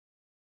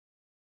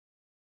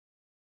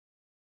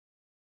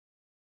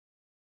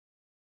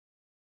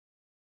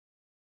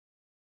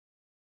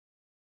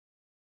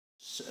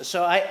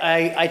So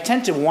I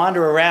tend to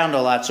wander around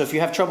a lot, so if you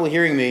have trouble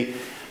hearing me,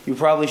 you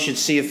probably should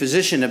see a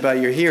physician about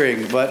your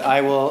hearing, but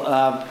I will,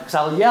 because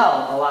I'll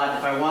yell a lot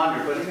if I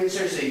wander, but I mean,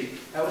 seriously,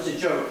 that was a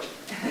joke.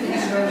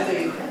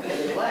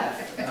 They laugh.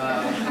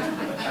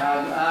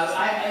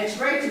 It's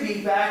great to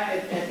be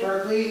back at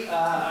Berkeley.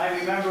 I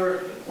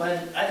remember when,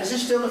 is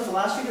this still the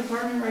philosophy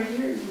department right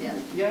here? Yeah.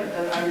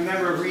 Yeah, I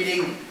remember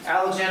reading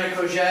Alexander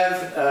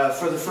Kojève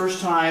for the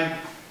first time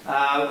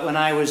when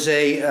I was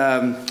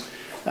a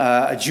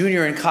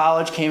junior in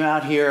college, came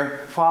out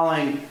here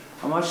following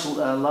a much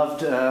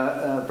loved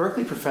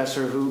Berkeley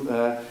professor who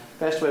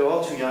passed away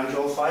all too young,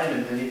 Joel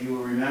Feynman. Many of you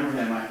will remember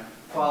him. I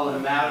followed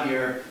him out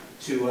here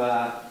to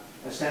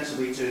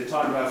ostensibly to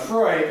talk about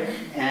Freud,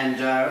 and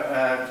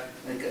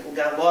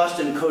got lost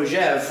in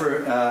Kojève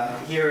for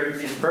here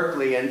in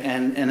Berkeley,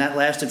 and that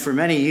lasted for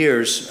many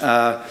years,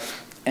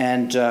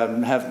 and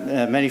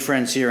have many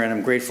friends here, and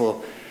I'm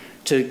grateful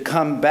to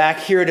come back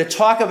here to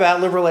talk about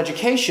liberal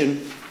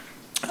education.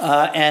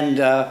 This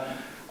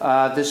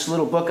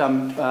little book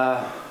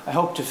I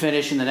hope to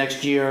finish in the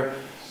next year,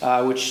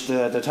 which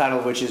the title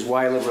of which is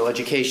Why Liberal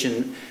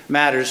Education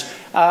Matters.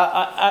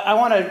 I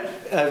want to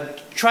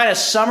try to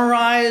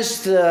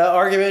summarize the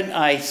argument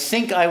I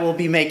think I will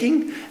be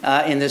making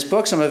in this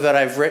book. Some of it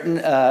I've written,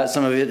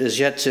 some of it is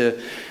yet to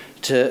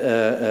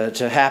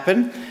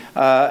happen.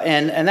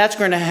 And that's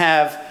going to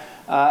have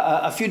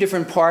a few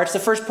different parts. The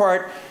first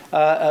part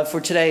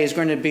for today is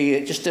going to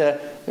be just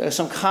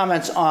some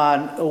comments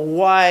on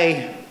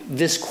why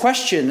this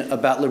question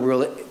about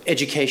liberal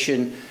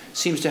education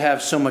seems to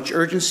have so much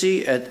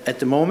urgency at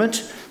the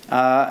moment.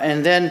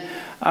 And then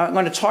I'm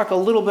going to talk a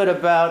little bit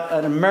about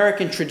an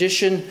American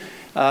tradition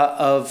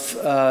of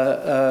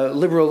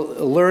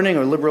liberal learning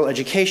or liberal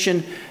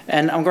education.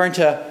 And I'm going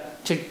to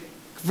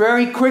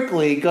very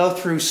quickly go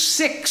through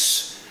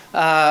 6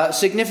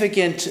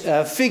 significant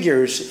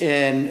figures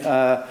in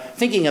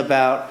thinking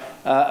about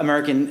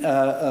American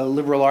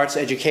liberal arts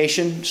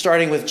education,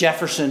 starting with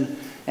Jefferson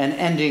and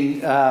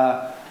ending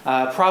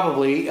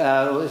probably,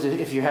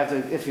 if you have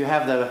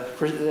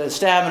the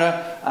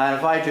stamina,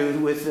 if I do,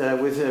 with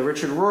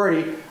Richard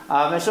Rorty.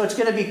 And so it's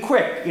going to be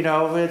quick. You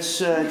know, it's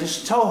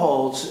just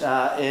toeholds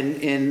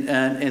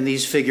in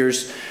these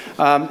figures,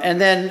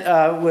 and then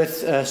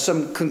with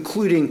some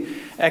concluding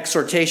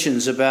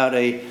exhortations about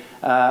a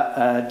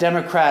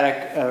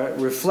democratic,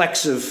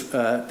 reflexive,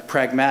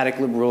 pragmatic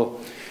liberal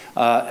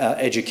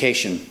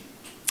education.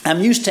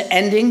 I'm used to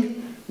ending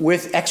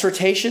with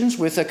exhortations,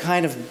 with a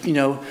kind of,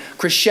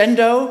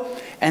 crescendo,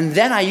 and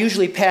then I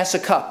usually pass a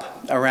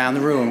cup around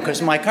the room,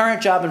 because my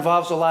current job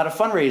involves a lot of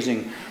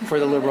fundraising for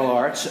the liberal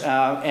arts,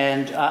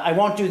 and I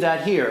won't do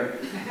that here,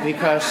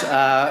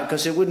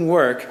 because it wouldn't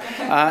work.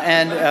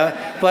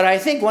 But I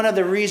think one of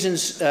the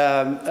reasons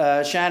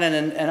Shannon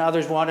and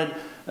others wanted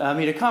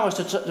me to come was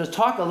to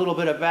talk a little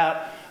bit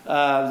about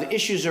the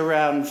issues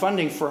around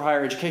funding for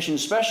higher education,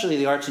 especially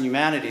the arts and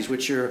humanities,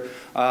 which are,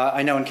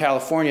 I know in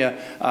California,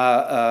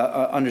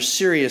 under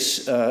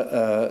serious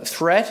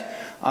threat,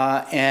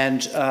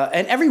 and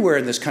everywhere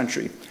in this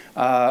country.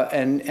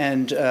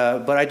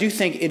 But I do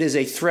think it is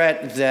a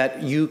threat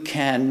that you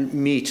can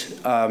meet,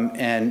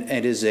 and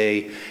it is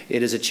a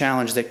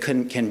challenge that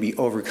can be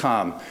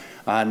overcome.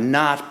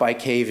 Not by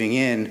caving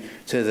in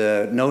to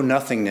the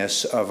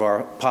know-nothingness of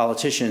our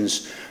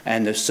politicians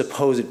and the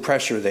supposed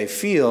pressure they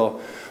feel,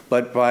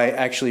 but by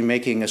actually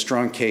making a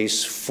strong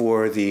case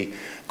for the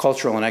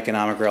cultural and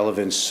economic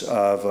relevance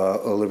of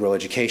a liberal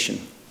education.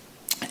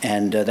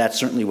 And that's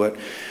certainly what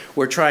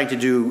we're trying to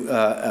do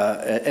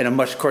at a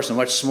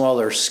much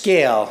smaller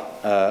scale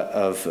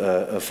of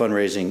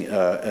fundraising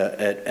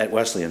at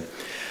Wesleyan.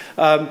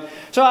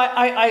 So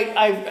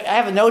I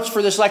have notes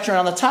for this lecture, and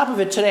on the top of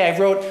it today I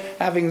wrote,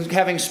 having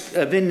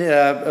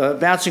been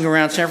bouncing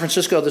around San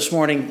Francisco this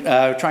morning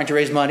trying to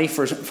raise money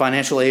for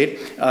financial aid,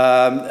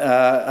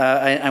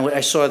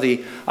 I saw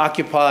the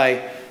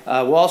Occupy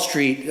Wall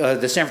Street,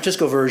 the San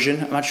Francisco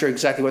version. I'm not sure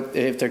exactly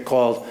if they're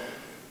called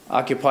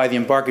Occupy the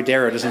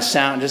Embarcadero.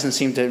 Doesn't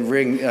seem to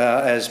ring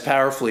as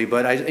powerfully,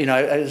 but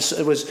I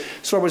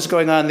saw what's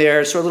going on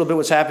there, saw a little bit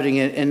what's happening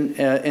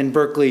in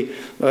Berkeley.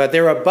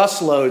 There are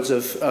busloads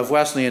of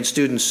Wesleyan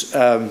students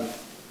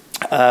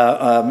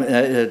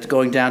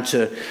going down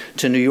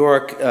to New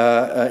York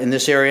in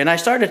this area, and I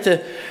started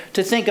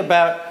to think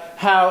about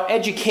how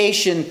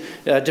education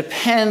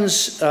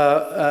depends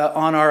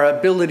on our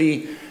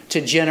ability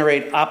to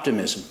generate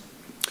optimism.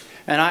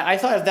 And I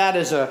thought of that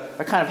as a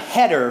kind of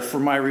header for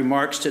my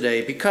remarks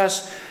today,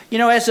 because,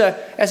 as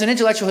an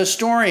intellectual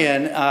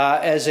historian,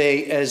 as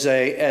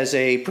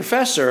a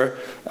professor,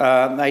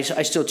 I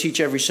still teach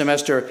every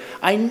semester.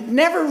 I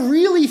never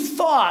really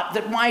thought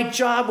that my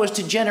job was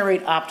to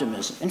generate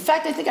optimism. In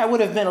fact, I think I would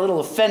have been a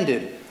little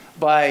offended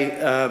by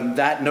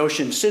that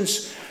notion,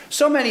 since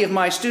so many of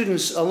my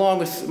students, along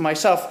with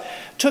myself,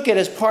 took it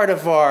as part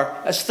of our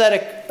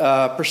aesthetic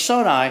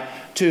personae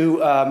to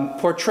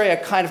portray a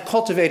kind of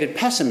cultivated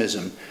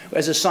pessimism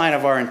as a sign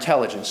of our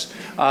intelligence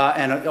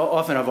and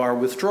often of our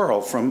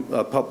withdrawal from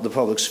the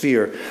public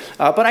sphere.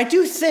 But I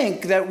do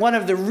think that one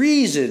of the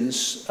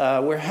reasons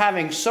we're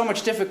having so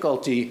much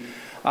difficulty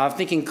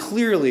thinking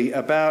clearly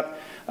about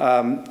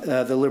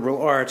the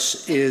liberal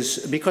arts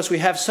is because we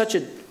have such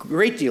a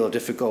great deal of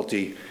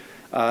difficulty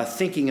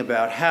thinking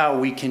about how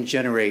we can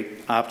generate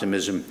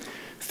optimism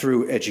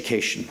through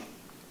education.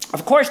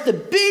 Of course, the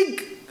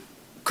big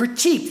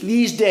critique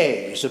these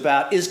days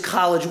about is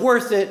college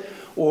worth it,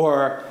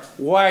 or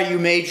why are you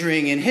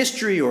majoring in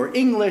history or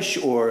English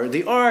or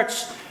the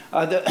arts,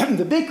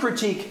 the big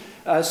critique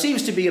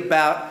seems to be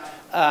about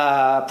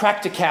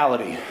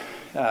practicality.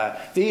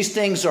 These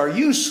things are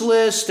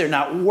useless, they're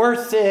not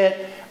worth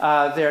it,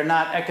 they're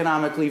not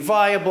economically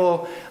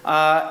viable.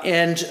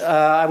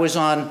 I was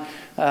on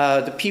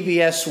the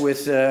PBS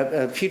with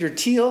Peter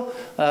Thiel,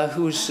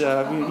 who's,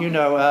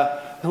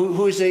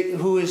 who is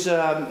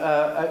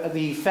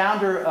the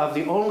founder of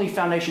the only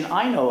foundation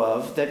I know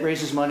of that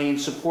raises money in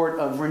support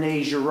of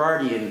René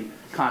Girardian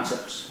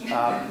concepts.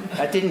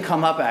 That didn't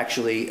come up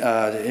actually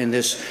in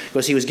this,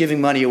 because he was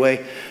giving money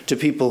away to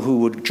people who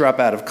would drop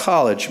out of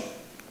college.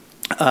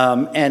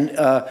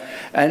 The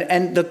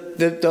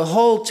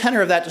whole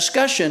tenor of that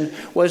discussion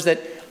was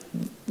that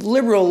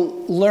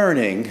liberal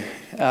learning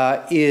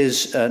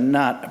is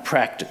not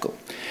practical.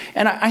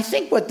 And I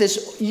think what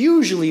this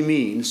usually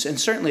means, and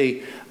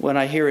certainly when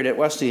I hear it at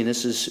Wesleyan,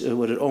 this is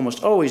what it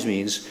almost always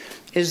means,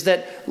 is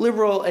that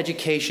liberal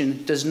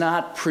education does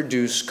not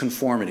produce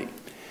conformity.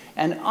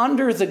 And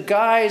under the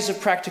guise of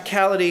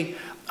practicality,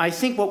 I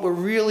think what we're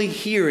really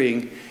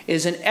hearing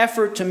is an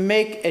effort to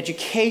make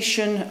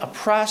education a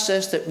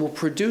process that will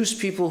produce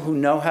people who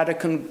know how to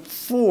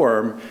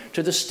conform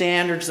to the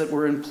standards that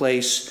were in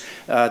place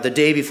the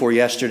day before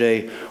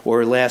yesterday,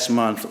 or last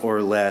month,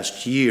 or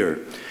last year.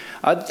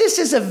 This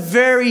is a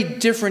very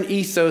different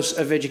ethos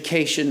of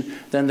education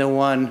than the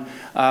one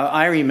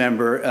I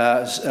remember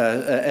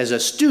as a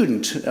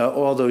student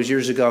all those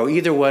years ago,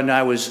 either when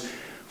I was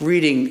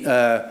reading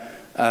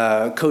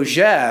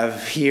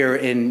Kojève here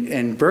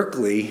in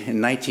Berkeley in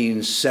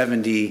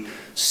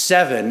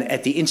 1977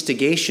 at the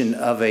instigation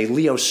of a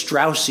Leo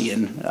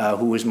Straussian,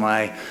 who was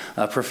my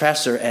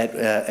professor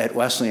at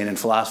Wesleyan in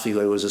philosophy,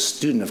 who was a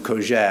student of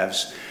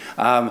Kojève's.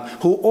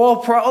 Who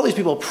all these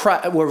people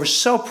were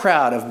so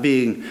proud of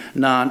being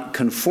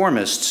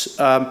nonconformists.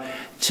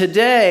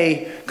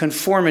 Today,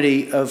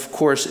 conformity, of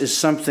course, is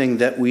something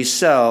that we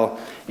sell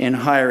in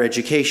higher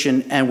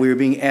education, and we're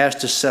being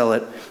asked to sell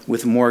it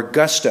with more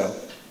gusto.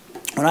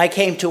 When I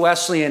came to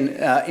Wesleyan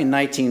in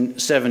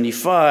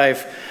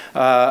 1975,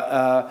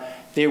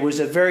 there was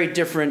a very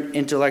different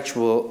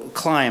intellectual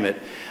climate.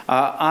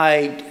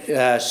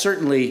 I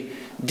certainly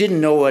didn't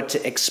know what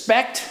to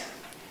expect.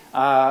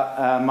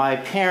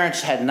 My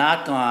parents had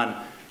not gone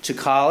to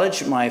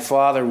college. My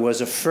father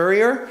was a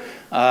furrier.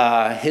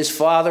 His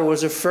father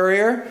was a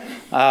furrier.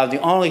 The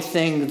only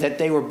thing that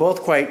they were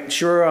both quite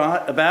sure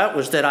about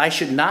was that I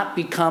should not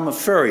become a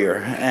furrier.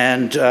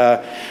 And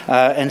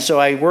so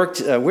I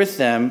worked with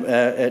them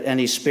at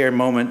any spare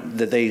moment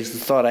that they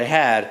thought I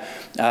had.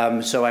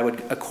 So I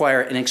would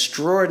acquire an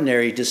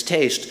extraordinary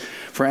distaste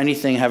for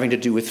anything having to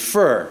do with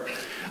fur.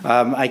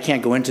 I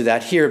can't go into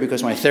that here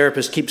because my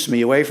therapist keeps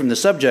me away from the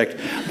subject.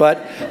 But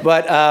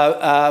when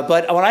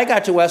I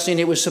got to Wesleyan,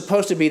 it was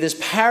supposed to be this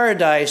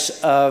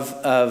paradise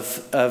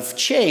of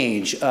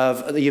change,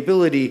 of the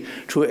ability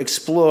to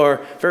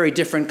explore very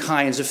different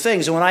kinds of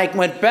things. And when I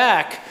went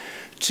back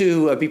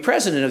to be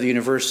president of the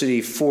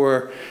university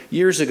 4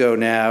 years ago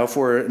now,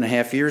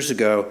 4.5 years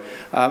ago,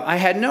 I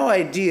had no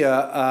idea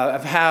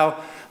of how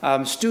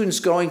students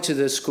going to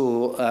this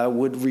school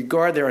would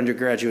regard their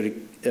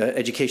undergraduate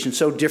education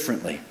so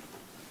differently.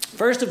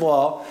 First of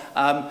all,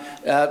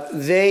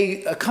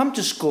 they come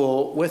to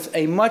school with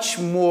a much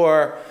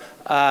more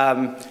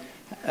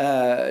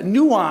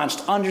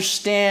nuanced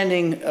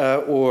understanding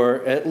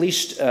or at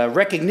least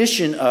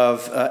recognition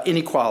of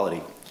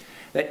inequality.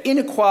 That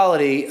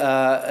inequality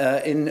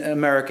in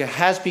America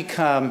has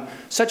become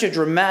such a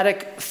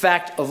dramatic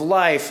fact of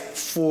life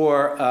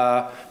for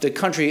the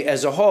country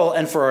as a whole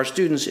and for our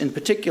students in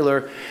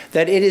particular,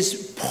 that it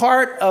is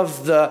part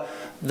of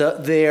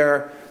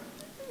their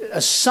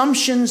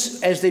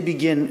assumptions as they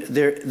begin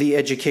the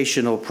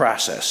educational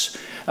process.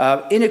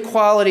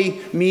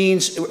 Inequality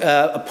means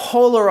a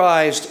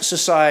polarized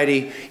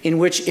society in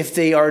which if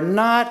they are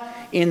not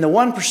in the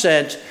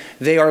 1%,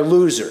 they are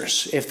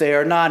losers. If they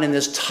are not in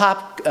this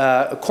top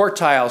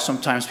quartile,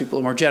 sometimes people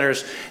are more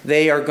generous,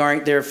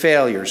 they're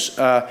failures.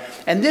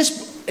 And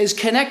this is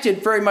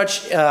connected very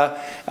much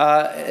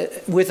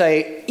with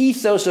an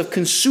ethos of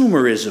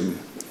consumerism.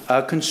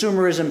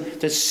 Consumerism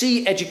to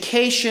see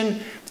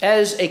education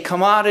as a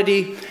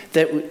commodity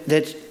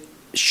that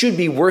should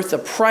be worth a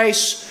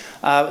price,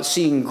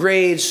 seeing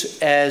grades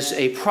as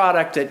a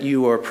product that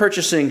you are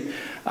purchasing.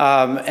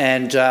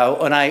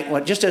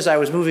 Just as I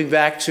was moving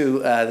back to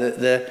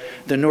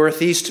the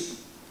Northeast,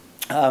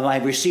 I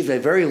received a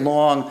very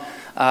long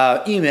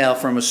email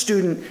from a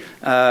student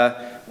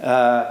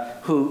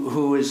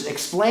who is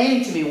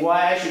explaining to me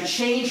why I should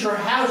change her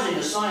housing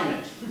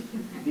assignment.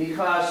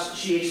 Because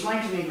she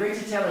explained to me in great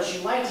detail that she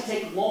liked to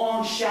take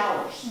long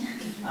showers.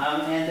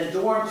 And the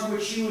dorm to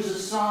which she was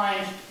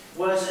assigned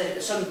was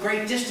at some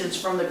great distance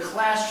from the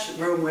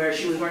classroom where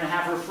she was going to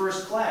have her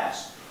first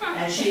class.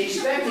 And she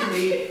expected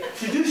me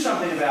to do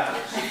something about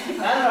this.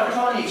 I don't know if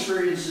Tony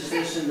experiences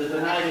this in the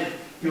benighted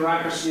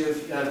bureaucracy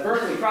of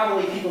Berkeley.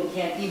 Probably people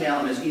can't email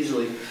him as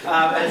easily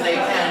as they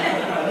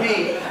can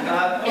me.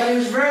 But it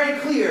was very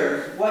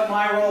clear what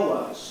my role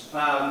was.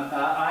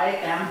 I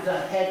am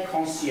the head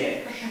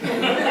concierge. I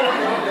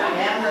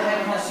am the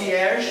head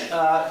concierge,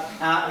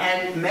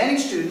 and many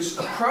students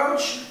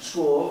approach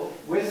school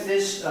with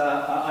this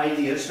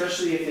idea,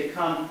 especially if they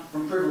come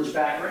from privileged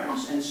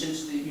backgrounds. And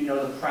since you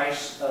know the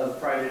price of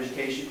private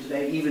education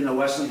today, even though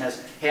Wesleyan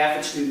has half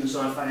its students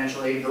on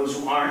financial aid, those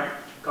who aren't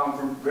come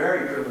from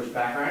very privileged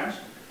backgrounds,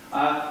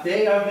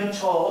 they have been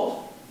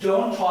told,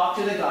 don't talk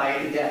to the guy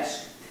at the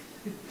desk.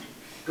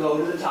 Go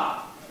to the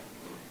top.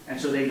 And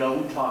so they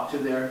don't talk to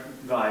their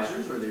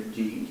advisors or their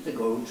deans, they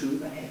go to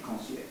the head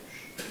concierge.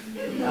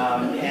 And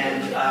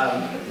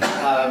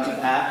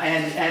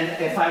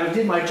if I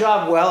did my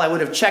job well, I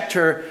would have checked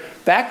her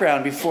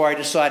background before I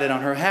decided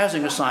on her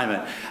housing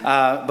assignment.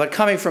 But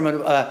coming from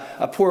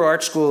a poor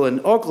art school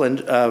in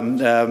Oakland,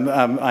 I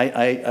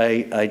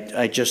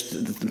just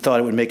thought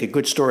it would make a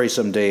good story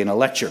someday in a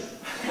lecture.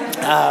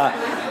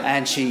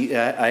 And she,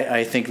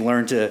 I think,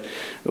 learned to,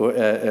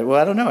 well,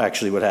 I don't know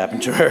actually what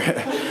happened to her.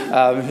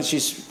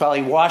 She's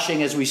probably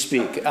washing as we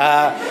speak.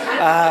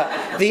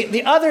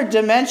 The other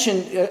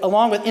dimension,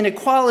 along with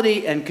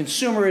inequality and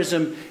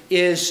consumerism,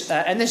 is,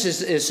 and this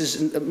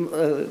is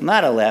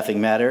not a laughing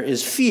matter,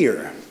 is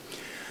fear.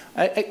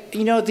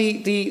 You know,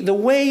 the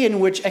way in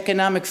which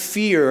economic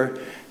fear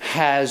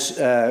has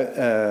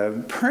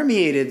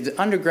permeated the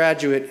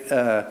undergraduate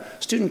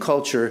student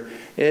culture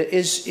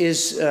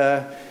is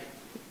a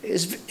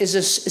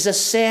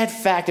sad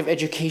fact of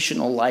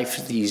educational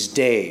life these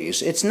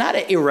days. It's not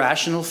an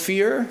irrational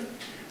fear,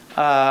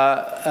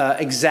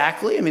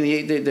 exactly. I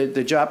mean,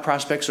 the job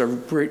prospects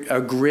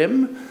are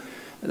grim.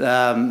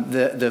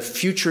 The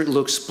future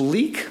looks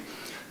bleak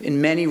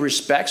in many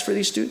respects for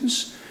these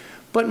students.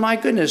 But my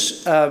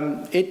goodness,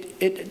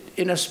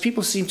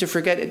 people seem to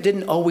forget it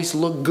didn't always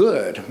look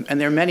good. And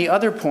there are many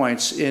other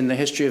points in the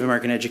history of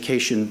American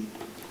education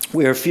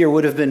where fear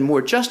would have been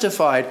more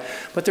justified,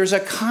 but there's a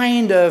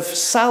kind of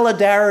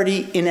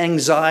solidarity in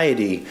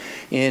anxiety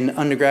in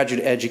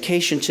undergraduate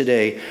education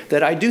today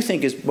that I do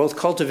think is both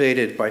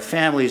cultivated by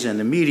families and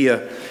the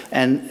media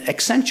and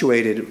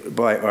accentuated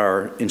by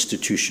our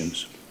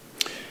institutions.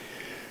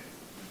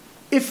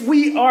 If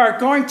we are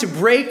going to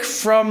break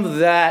from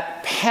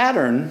that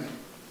pattern,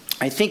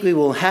 I think we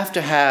will have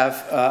to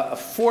have a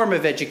form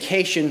of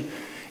education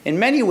in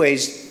many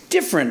ways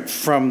different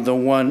from the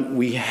one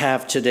we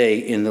have today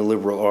in the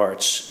liberal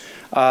arts.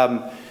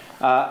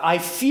 I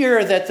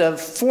fear that the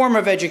form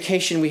of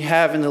education we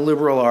have in the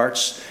liberal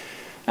arts,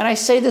 and I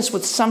say this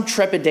with some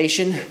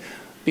trepidation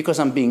because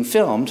I'm being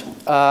filmed,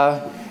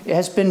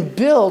 has been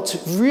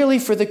built really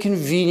for the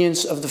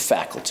convenience of the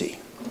faculty.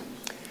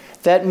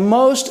 That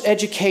most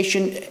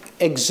education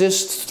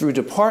exists through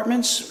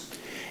departments,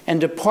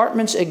 and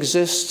departments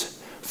exist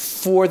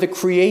for the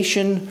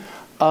creation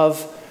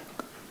of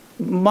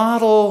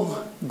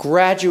model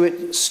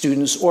graduate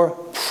students or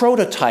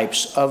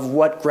prototypes of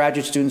what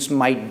graduate students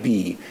might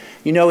be.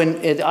 You know,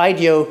 in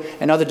IDEO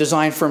and other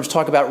design firms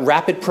talk about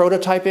rapid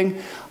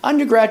prototyping.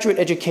 Undergraduate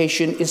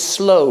education is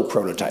slow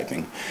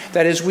prototyping.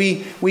 That is,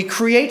 we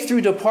create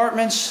through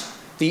departments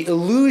the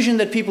illusion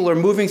that people are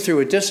moving through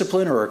a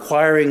discipline or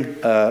acquiring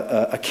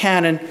a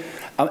canon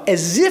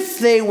as if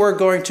they were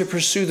going to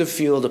pursue the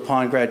field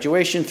upon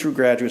graduation through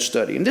graduate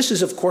study. And this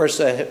is, of course,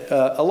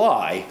 a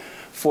lie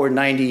for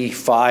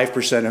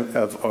 95%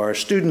 of our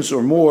students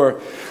or more.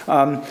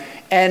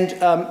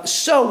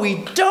 So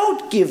we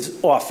don't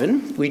give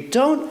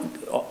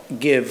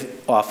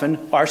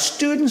often our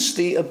students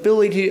the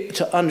ability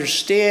to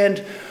understand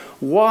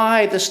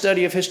why the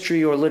study of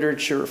history or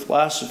literature or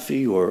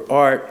philosophy or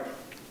art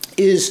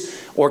is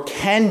or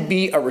can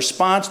be a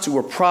response to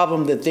a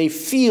problem that they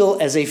feel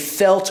as a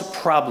felt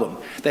problem.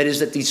 That is,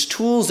 that these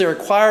tools they're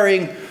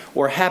acquiring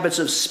or habits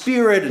of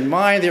spirit and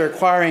mind they're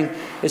acquiring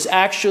is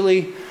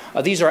actually,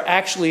 these are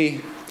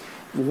actually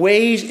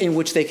ways in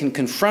which they can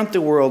confront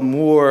the world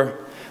more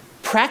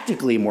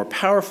practically, more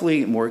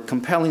powerfully, more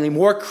compellingly,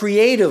 more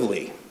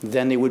creatively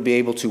than they would be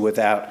able to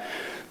without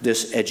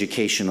this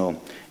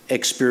educational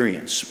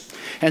experience.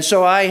 And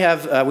so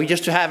we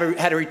just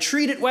had a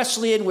retreat at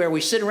Wesleyan where we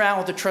sit around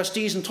with the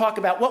trustees and talk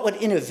about what would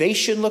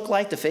innovation look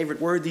like, the favorite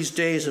word these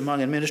days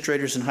among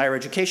administrators in higher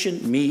education,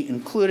 me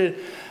included.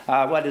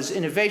 What does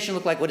innovation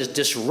look like? What does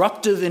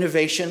disruptive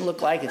innovation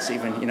look like? It's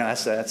even, you know,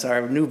 that's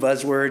our new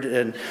buzzword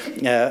and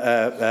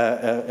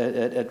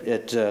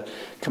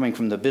coming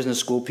from the business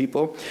school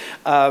people.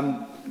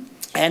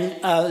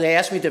 And they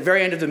asked me at the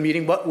very end of the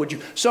meeting, what would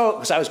you, so,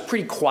 because I was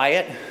pretty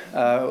quiet,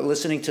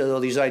 listening to all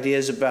these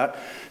ideas about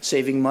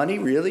saving money,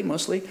 really,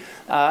 mostly.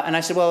 And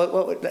I said,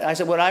 well,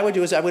 what I would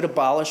do is I would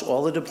abolish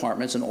all the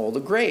departments and all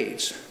the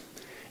grades.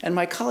 And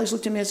my colleagues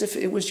looked at me as if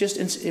it was just,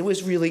 it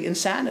was really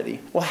insanity.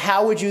 Well,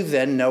 how would you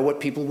then know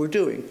what people were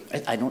doing?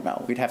 I don't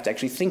know. We'd have to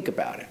actually think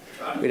about it.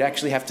 We'd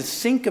actually have to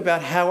think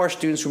about how our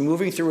students were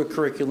moving through a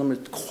curriculum,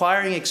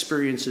 acquiring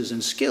experiences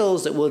and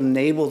skills that will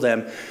enable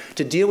them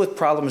to deal with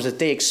problems that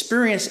they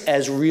experience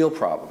as real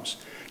problems,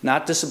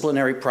 not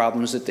disciplinary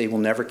problems that they will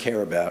never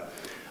care about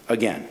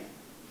again.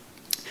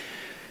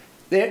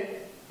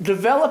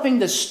 Developing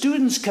the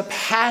student's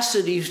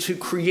capacity to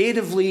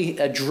creatively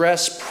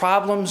address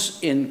problems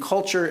in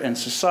culture and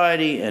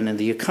society and in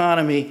the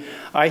economy,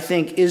 I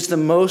think, is the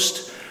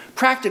most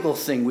practical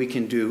thing we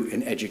can do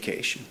in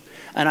education.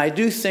 And I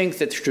do think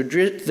that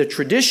the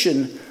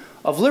tradition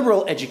of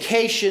liberal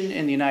education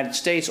in the United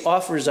States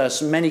offers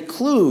us many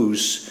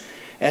clues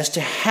as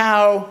to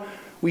how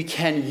we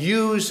can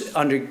use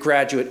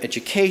undergraduate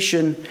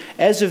education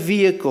as a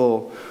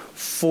vehicle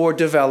for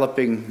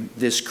developing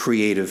this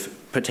creative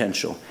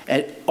potential,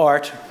 an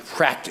art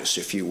practice,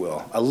 if you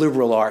will, a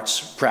liberal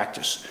arts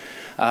practice.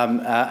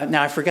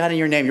 Now, I've forgotten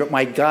your name. You're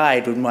my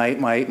guide,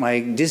 my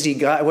dizzy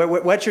guide.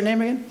 What's your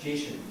name again?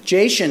 Jason.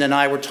 Jason and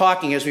I were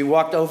talking as we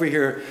walked over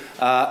here,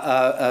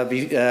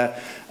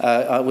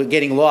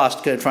 getting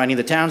lost, finding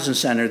the Townsend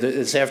Center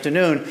this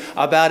afternoon,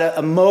 about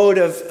a mode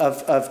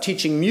of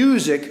teaching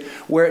music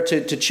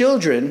to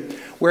children,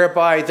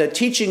 whereby the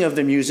teaching of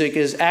the music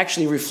is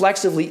actually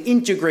reflexively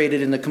integrated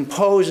in the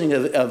composing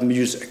of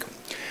music.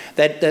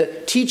 That the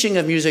teaching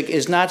of music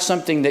is not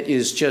something that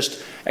is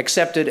just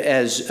accepted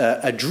as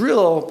a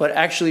drill, but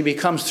actually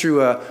becomes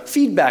through a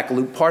feedback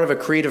loop, part of a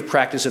creative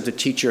practice of the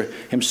teacher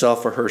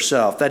himself or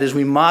herself. That is,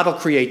 we model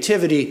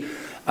creativity,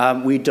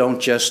 we don't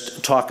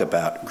just talk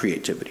about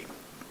creativity.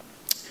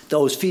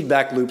 Those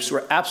feedback loops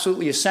were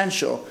absolutely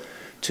essential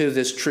to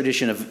this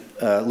tradition of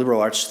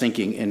liberal arts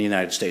thinking in the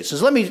United States.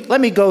 So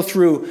let me go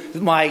through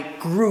my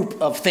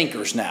group of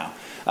thinkers now.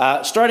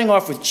 Starting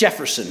off with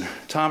Jefferson,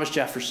 Thomas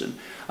Jefferson,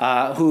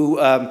 who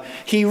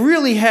he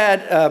really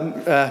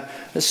had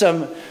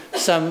some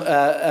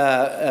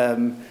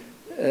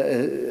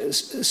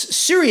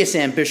serious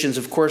ambitions,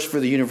 of course, for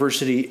the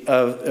University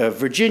of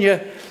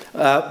Virginia,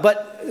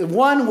 but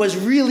one was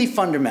really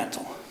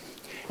fundamental,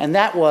 and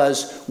that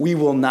was, we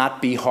will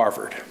not be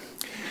Harvard.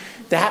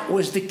 That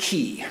was the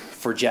key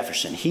for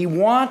Jefferson. He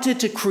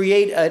wanted to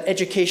create an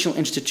educational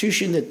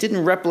institution that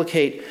didn't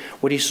replicate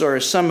what he saw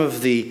as some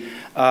of the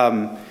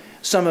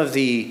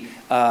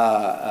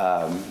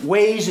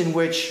ways in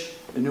which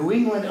the New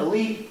England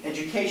elite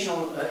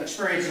educational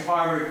experience at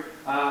Harvard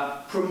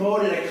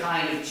promoted a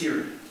kind of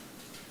tyranny.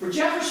 For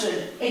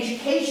Jefferson,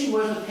 education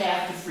was the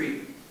path to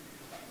freedom.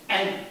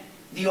 And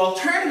the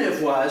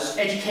alternative was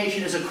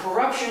education as a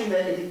corruption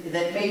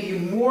that made you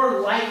more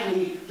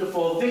likely to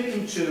fall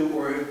victim to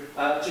or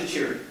to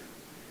tyranny.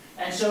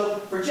 And so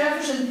for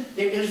Jefferson,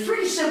 it was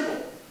pretty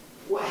simple.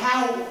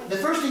 How the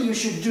first thing you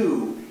should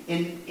do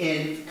in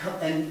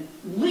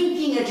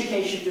linking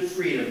education to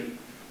freedom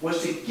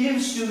was to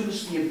give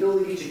students the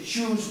ability to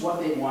choose what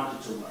they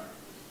wanted to learn.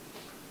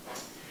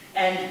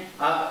 And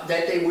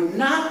that they would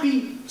not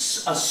be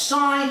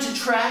assigned to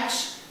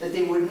tracks, that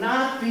they would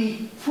not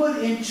be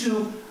put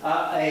into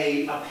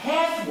a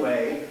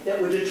pathway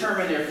that would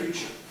determine their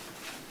future,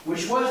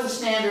 which was the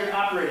standard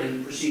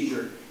operating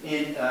procedure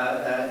in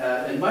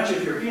much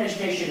of European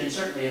education and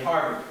certainly at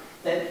Harvard,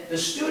 that the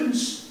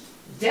student's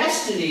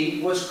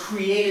destiny was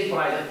created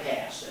by the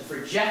past. And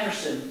for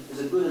Jefferson, as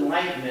a good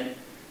Enlightenment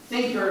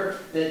thinker,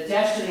 the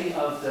destiny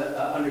of the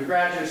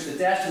undergraduates, the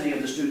destiny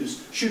of the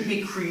students should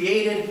be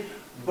created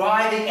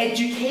by the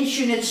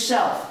education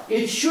itself.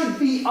 It should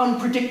be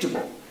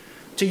unpredictable.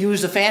 To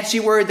use the fancy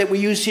word that we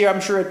use here,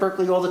 I'm sure at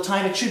Berkeley all the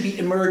time, it should be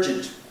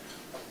emergent.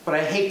 But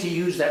I hate to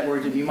use that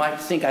word, and you might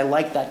think I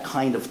like that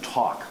kind of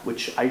talk,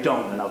 which I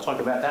don't, and I'll talk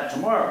about that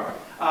tomorrow.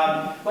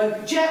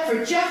 But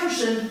for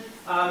Jefferson,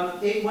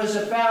 it was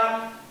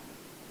about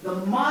the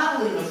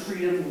modeling of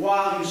freedom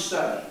while you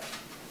study.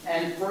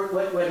 And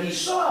what he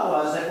saw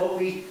was that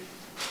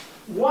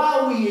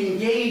while we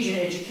engage in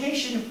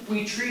education,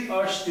 we treat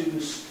our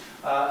students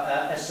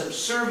as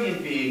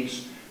subservient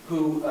beings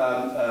who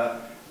have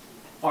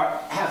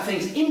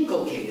things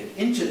inculcated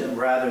into them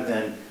rather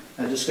than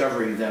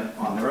discovering them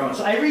on their own.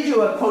 So I read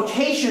you a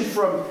quotation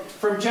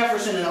from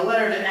Jefferson in a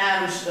letter to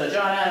Adams,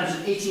 John Adams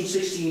in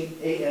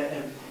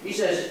 1816. He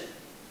says,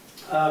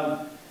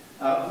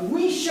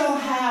 we shall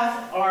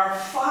have our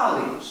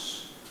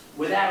follies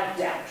without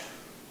doubt.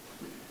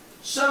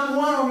 Some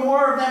one or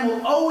more of them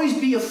will always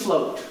be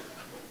afloat.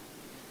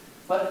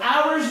 But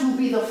ours will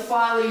be the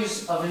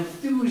follies of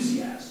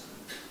enthusiasm,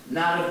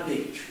 not of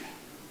bigotry,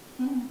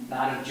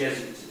 not of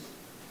Jesuitism.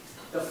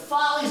 The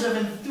follies of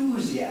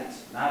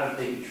enthusiasm, not of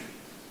bigotry.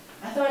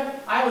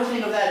 I would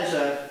think of that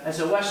as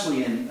a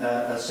Wesleyan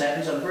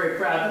sentence. I'm very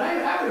proud. But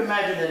I would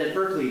imagine that at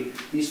Berkeley,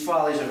 these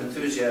follies of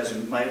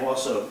enthusiasm might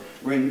also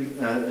ring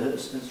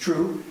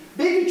true.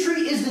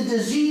 Bigotry is the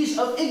disease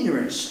of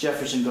ignorance,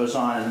 Jefferson goes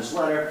on in this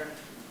letter.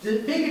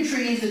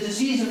 Bigotry is the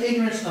disease of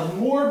ignorance of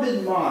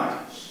morbid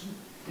minds,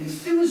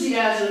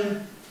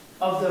 enthusiasm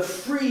of the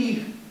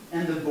free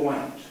and the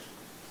buoyant.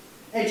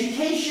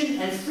 Education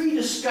and free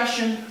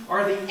discussion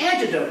are the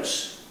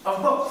antidotes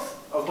of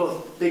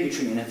both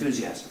bigotry and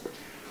enthusiasm.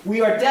 We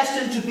are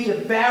destined to be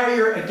a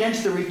barrier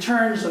against the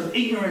returns of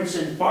ignorance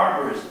and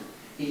barbarism.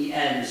 He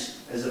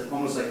ends as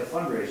almost like a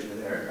fundraiser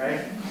there,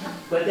 right?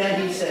 But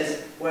then he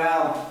says,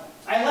 well,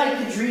 I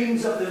like the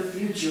dreams of the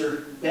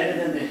future better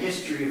than the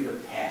history of the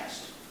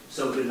past.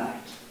 So good night.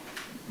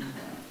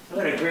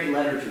 What a great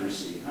letter to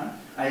receive, huh?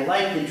 I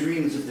like the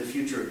dreams of the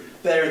future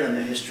better than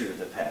the history of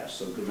the past.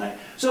 So good night.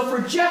 So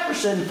for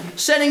Jefferson,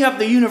 setting up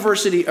the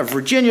University of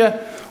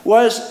Virginia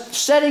was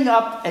setting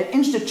up an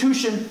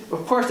institution,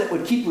 of course, that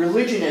would keep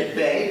religion at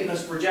bay,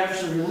 because for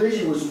Jefferson,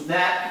 religion was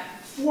that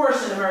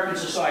force in American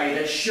society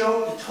that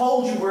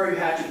told you where you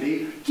had to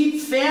be,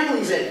 keep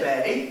families at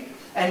bay,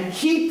 and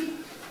keep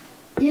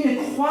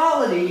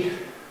inequality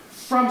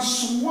from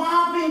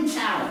swamping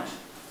talent.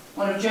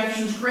 One of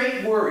Jefferson's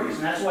great worries,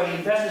 and that's why he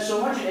invested so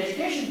much in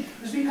education,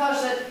 was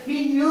because that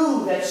he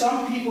knew that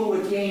some people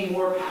would gain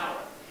more power.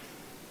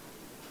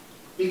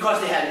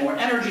 Because they had more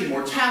energy,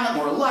 more talent,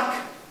 more luck,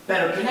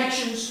 better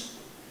connections.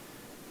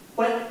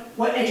 But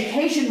what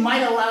education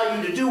might allow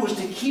you to do was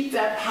to keep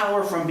that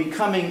power from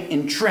becoming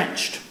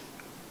entrenched.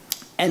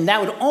 And that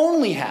would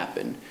only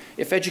happen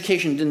if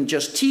education didn't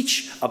just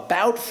teach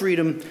about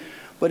freedom,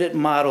 but it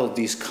modeled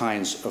these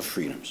kinds of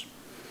freedoms.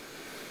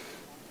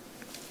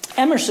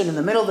 Emerson, in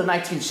the middle of the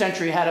 19th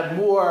century, had a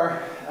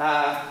more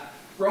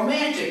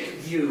romantic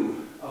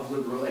view of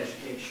liberal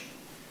education.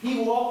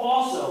 He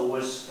also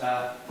was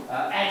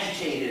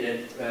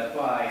agitated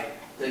by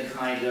the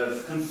kind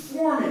of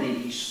conformity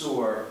he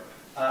saw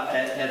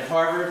at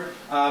Harvard.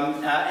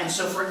 And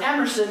so for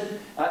Emerson,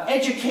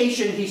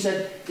 education, he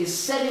said, is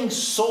setting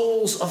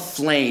souls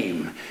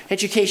aflame.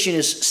 Education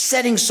is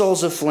setting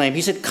souls aflame.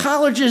 He said,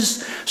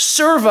 colleges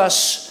serve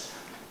us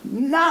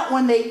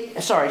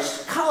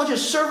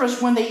colleges serve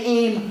us when they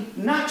aim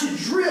not to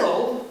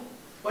drill,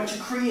 but to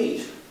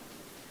create.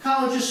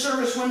 Colleges serve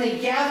us when they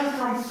gather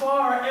from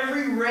far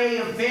every ray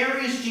of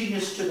various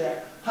genius to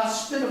their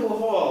hospitable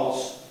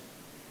halls,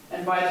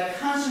 and by the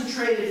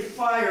concentrated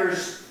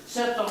fires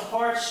set the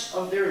hearts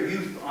of their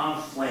youth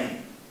on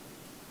flame.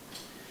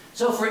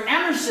 So for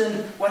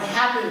Emerson, what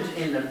happened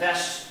in the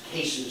best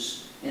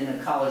cases in a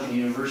college and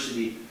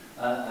university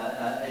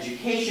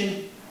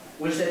education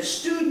was that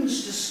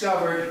students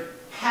discovered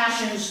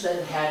passions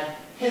that had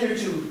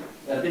hitherto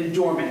been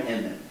dormant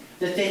in them.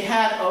 That they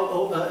had,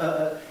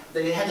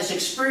 this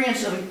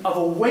experience of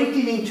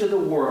awakening to the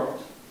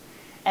world.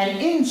 And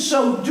in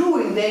so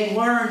doing, they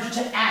learned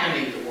to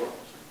animate the world.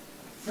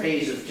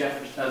 Phrase of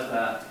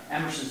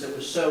Emerson's that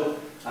was so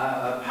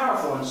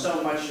powerful and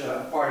so much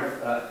part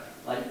of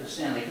like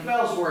Stanley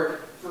Cavell's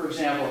work, for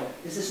example,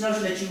 is this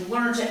notion that you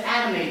learn to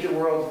animate the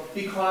world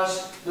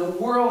because the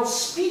world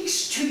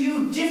speaks to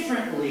you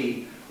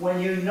differently when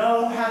you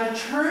know how to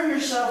turn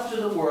yourself to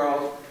the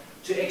world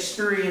to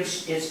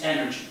experience its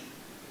energy.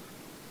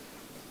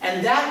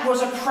 And that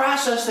was a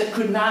process that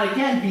could not,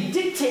 again, be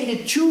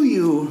dictated to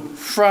you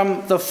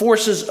from the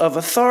forces of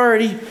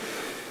authority,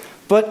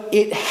 but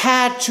it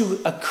had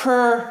to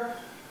occur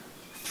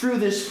through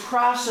this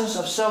process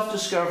of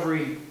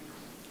self-discovery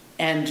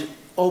and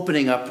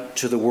opening up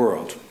to the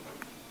world.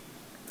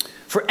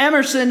 For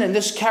Emerson, and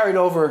this carried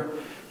over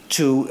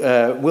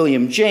to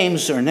William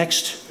James, our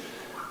next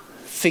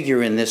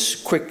figure in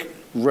this quick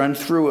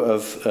run-through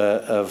of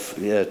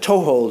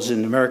toeholds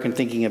in American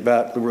thinking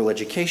about liberal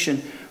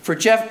education,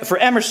 for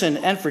Emerson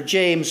and for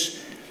James,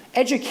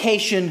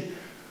 education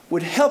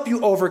would help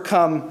you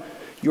overcome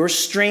your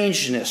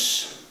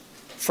strangeness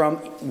from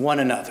one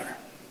another.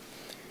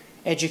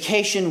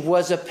 Education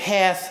was a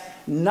path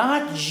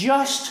not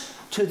just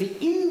to the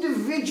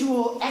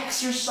individual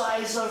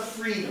exercise of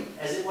freedom,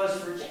 as it was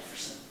for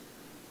Jefferson.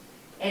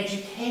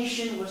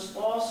 Education was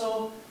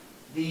also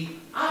the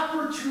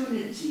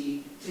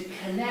opportunity to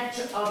connect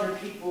to other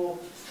people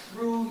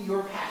through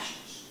your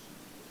passions.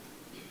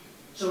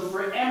 So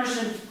for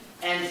Emerson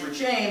and for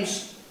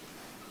James,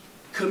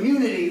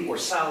 community or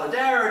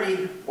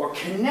solidarity or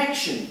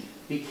connection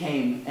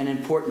became an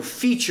important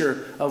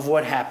feature of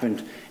what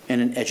happened in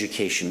an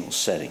educational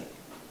setting.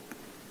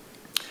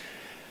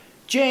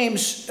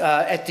 James,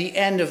 at the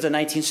end of the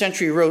 19th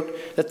century,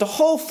 wrote that the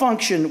whole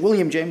function,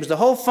 William James, the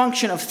whole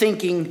function of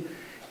thinking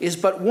is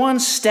but one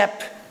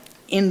step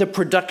in the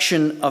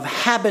production of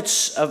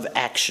habits of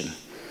action.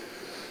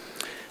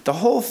 The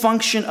whole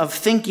function of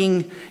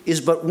thinking is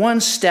but one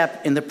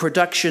step in the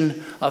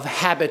production of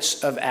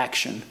habits of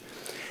action.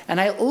 And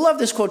I love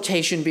this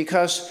quotation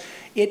because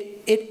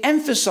it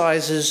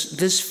emphasizes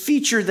this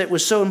feature that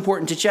was so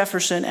important to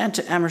Jefferson and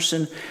to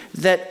Emerson,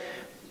 that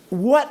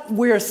while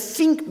we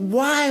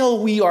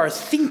are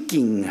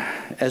thinking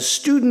as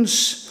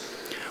students,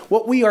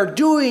 what we are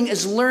doing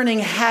is learning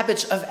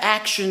habits of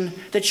action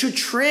that should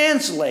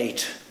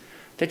translate,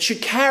 that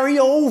should carry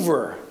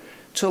over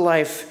to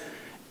life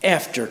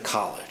after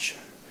college.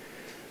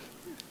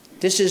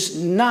 This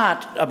is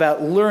not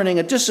about learning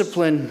a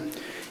discipline.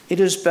 It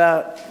is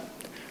about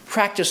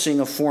practicing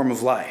a form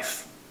of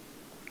life.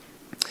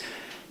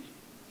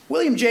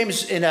 William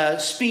James, in a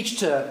speech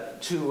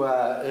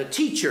to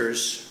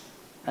teachers,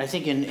 I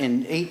think in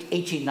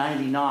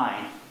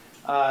 1899,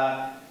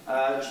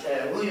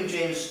 William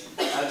James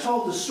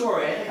told the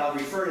story. I think I'll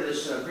refer to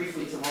this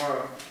briefly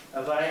tomorrow,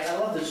 but I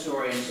love this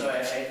story, and so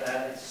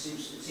it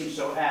seems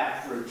so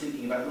apt for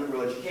thinking about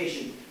liberal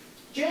education.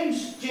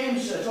 James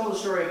told a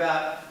story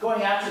about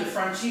going out to the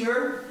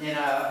frontier in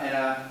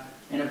a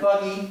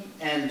buggy,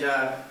 and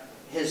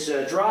his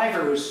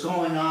driver was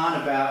going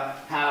on about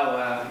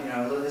how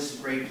this is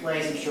a great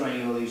place. I'm showing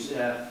you all these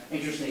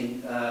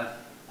interesting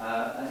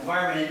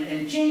environment,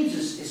 and James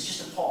is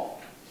just appalled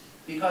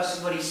because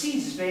what he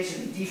sees is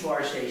basically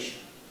deforestation.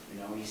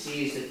 He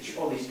sees that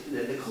all these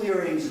the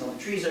clearings and all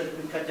the trees that have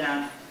been cut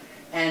down,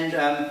 and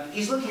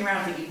he's looking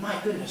around thinking, "My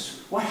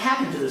goodness, what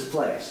happened to this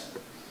place?"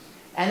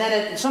 And then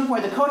at some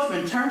point, the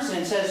coachman turns to him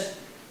and says,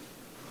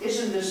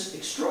 "Isn't this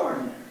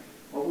extraordinary,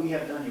 what we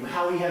have done here,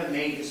 how we have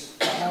made this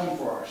home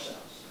for ourselves?"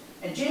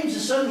 And James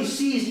is suddenly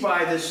seized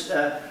by this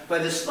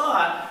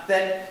thought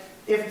that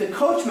if the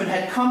coachman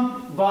had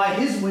come by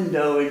his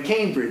window in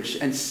Cambridge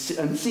and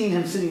seen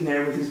him sitting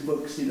there with his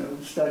books,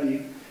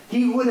 studying,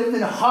 he would have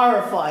been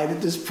horrified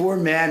at this poor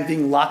man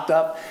being locked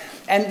up,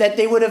 and that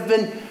they would have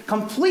been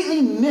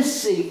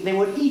they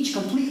would each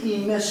completely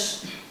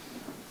miss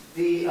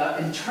the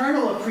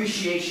internal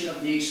appreciation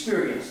of the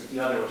experience that the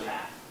other was having.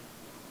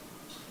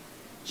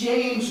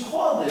 James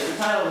called this, the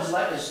title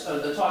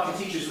of the talk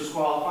to teachers was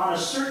called "On a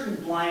Certain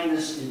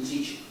Blindness in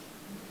Teaching."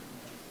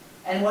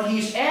 And what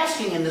he's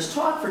asking in this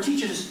talk for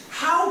teachers is,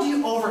 how do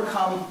you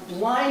overcome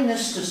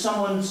blindness to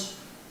someone's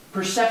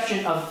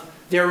perception of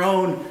their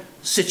own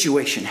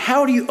situation?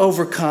 How do you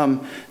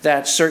overcome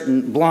that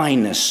certain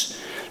blindness?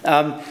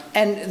 And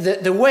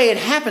the way it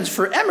happens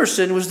for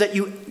Emerson was that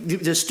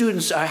the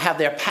students have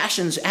their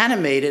passions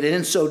animated, and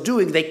in so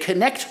doing, they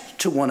connect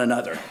to one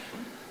another.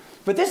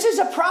 But this is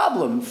a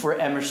problem for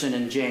Emerson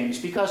and James,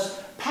 because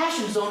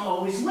passions don't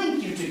always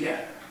link you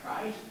together,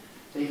 right?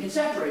 They can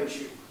separate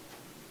you.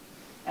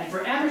 And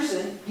for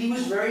Emerson, he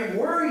was very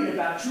worried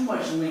about too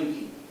much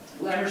linking.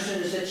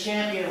 Emerson is a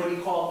champion of what he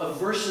called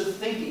aversive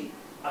thinking,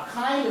 a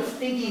kind of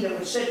thinking that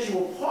would set you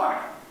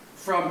apart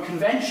from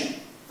convention,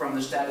 from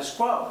the status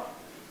quo.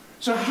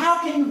 So how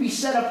can you be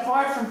set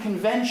apart from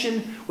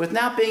convention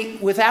without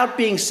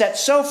being set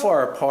so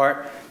far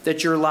apart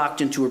that you're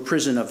locked into a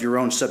prison of your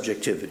own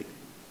subjectivity?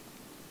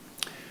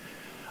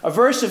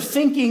 Aversive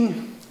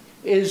thinking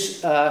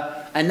is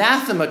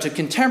anathema to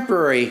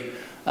contemporary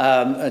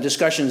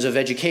discussions of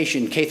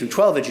education, K through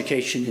 12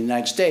 education in the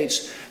United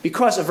States,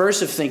 because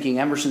aversive thinking,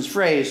 Emerson's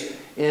phrase,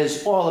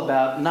 is all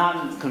about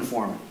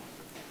non-conformity.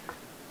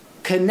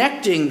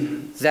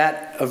 Connecting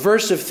that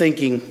aversive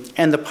thinking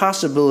and the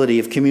possibility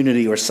of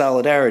community or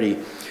solidarity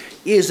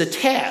is a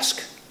task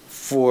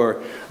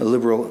for a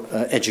liberal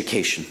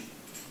education.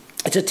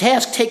 It's a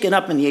task taken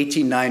up in the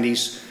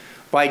 1890s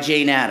by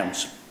Jane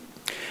Addams.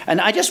 And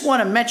I just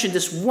want to mention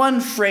this one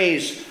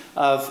phrase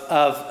of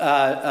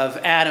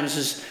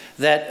Addams's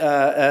that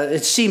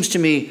it seems to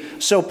me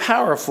so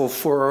powerful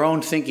for our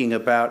own thinking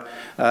about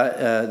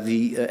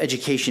the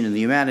education in the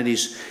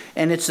humanities.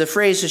 And it's the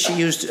phrase that she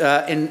used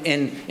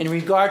in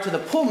regard to the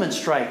Pullman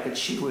strike that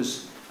she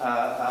was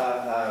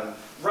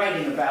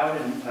writing about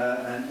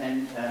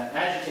and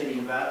agitating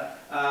about.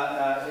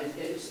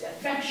 It's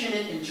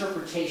affectionate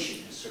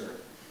interpretation is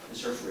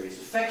her phrase.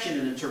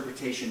 Affectionate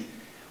interpretation.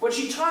 What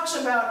she talks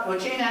about, what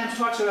Jane Addams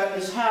talks about,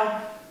 is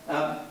how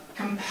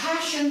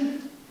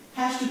compassion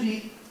has to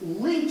be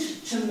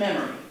linked to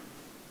memory.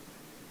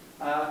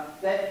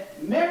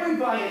 That memory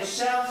by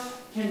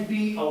itself can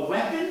be a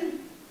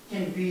weapon,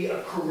 can be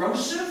a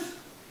corrosive,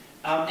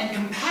 and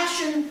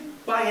compassion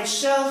by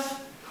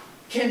itself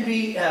can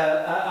be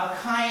a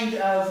kind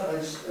of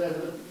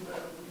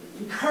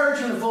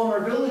encouragement of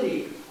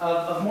vulnerability,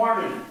 of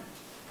martyrdom.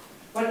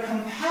 But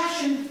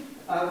compassion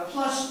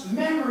plus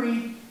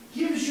memory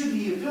gives you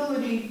the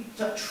ability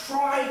to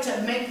try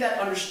to make that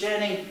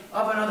understanding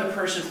of another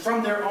person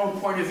from their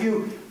own point of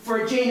view.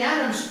 For Jane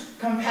Addams,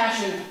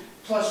 compassion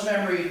plus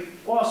memory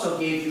also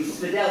gave you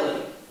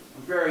fidelity,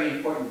 a very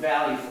important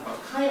value for her, a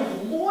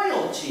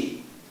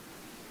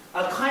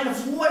kind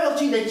of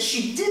loyalty that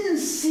she didn't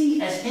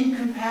see as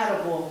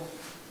incompatible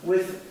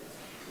with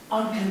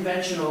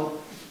unconventional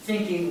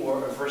thinking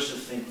or aversive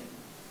thinking.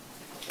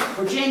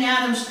 For Jane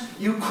Addams,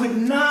 you could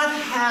not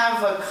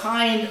have a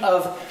kind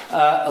of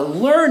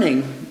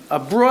learning, a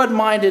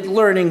broad-minded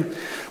learning,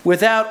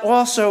 without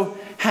also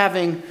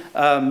having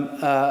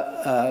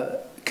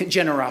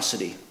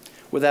generosity,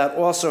 without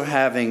also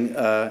having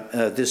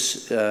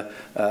this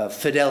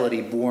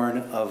fidelity born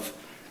of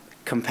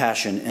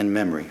compassion and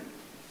memory.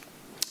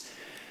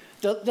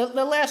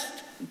 The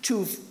last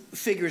two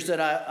figures that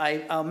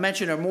I'll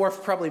mention are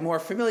probably more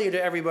familiar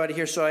to everybody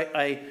here, so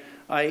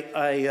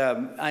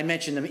I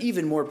mention them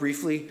even more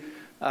briefly.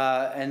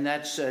 and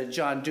that's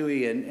John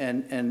Dewey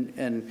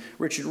and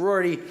Richard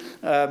Rorty.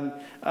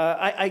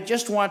 I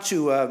just want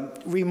to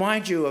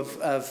remind you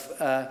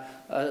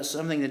of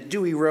something that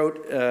Dewey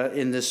wrote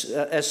in this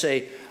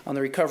essay on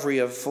the recovery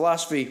of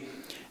philosophy.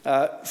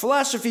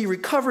 Philosophy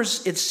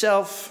recovers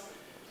itself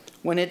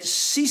when it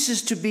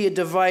ceases to be a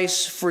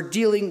device for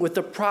dealing with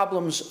the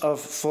problems of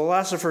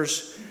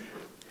philosophers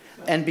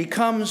and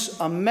becomes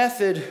a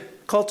method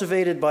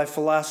cultivated by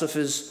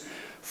philosophers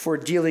for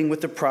dealing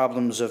with the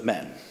problems of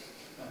men.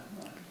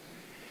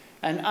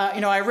 And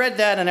I read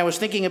that and I was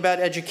thinking about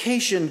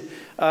education,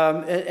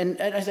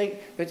 and I think,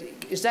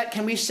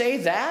 can we say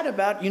that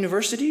about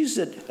universities,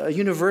 that a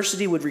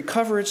university would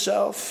recover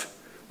itself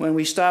when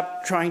we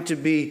stop trying to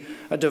be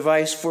a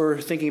device for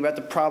thinking about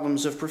the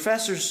problems of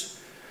professors,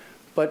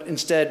 but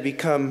instead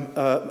become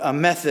a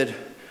method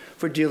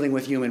for dealing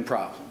with human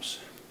problems?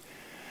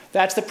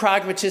 That's the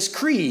pragmatist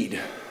creed,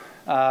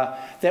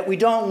 that we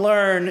don't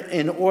learn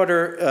in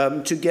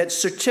order to get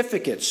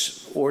certificates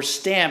or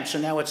stamps,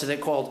 and now they're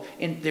called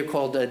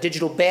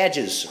digital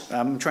badges.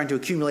 I'm trying to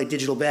accumulate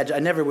digital badges. I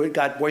never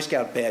got Boy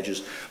Scout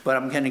badges, but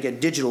I'm going to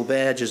get digital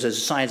badges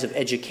as signs of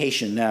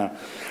education now.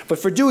 But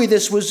for Dewey,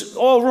 this was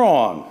all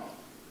wrong.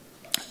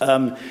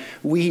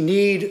 We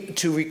need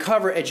to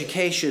recover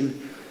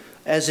education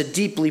as a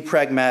deeply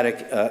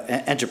pragmatic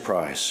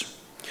enterprise.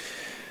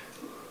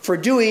 For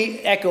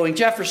Dewey, echoing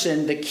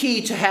Jefferson, the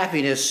key to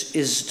happiness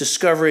is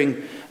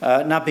discovering,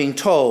 not being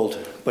told,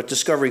 but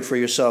discovering for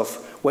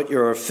yourself what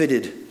you're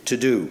fitted to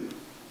do.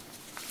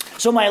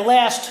 So my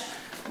last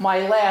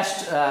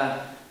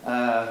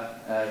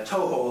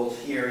toehold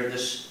here in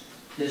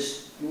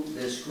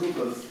this group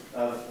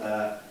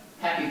of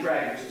happy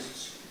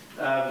pragmatists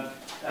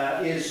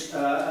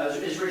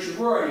is Richard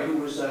Rorty, who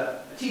was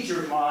a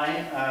teacher of mine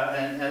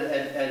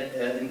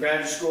in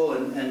graduate school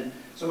and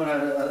someone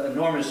had an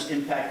enormous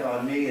impact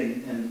on me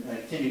and I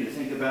continue to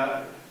think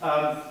about.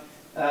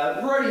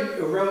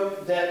 Rorty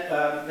wrote that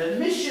the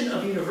mission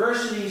of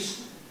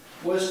universities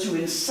was to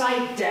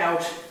incite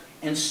doubt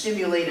and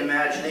stimulate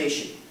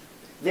imagination,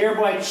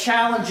 thereby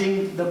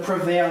challenging the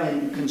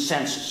prevailing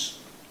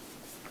consensus.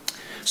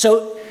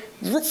 So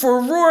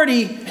for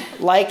Rorty,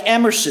 like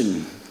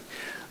Emerson,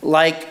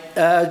 like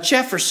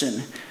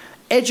Jefferson,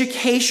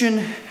 education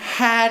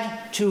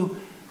had to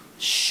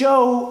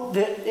show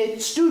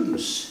its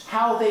students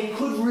how they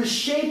could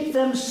reshape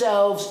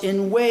themselves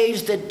in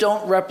ways that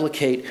don't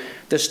replicate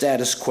the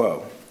status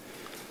quo.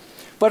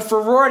 But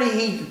for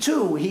Rorty,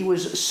 he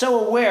was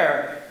so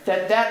aware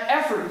that that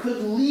effort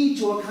could lead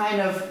to a kind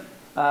of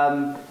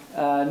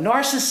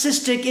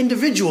narcissistic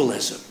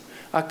individualism,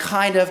 a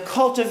kind of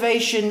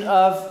cultivation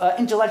of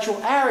intellectual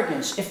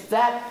arrogance, if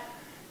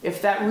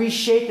that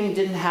reshaping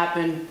didn't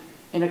happen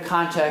in a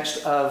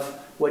context of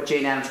what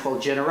Jane Addams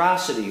called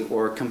generosity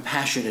or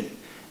compassionate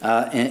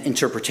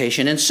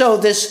interpretation. And so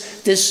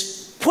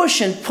this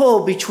push and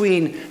pull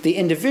between the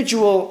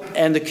individual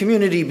and the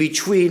community,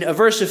 between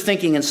aversive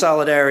thinking and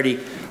solidarity,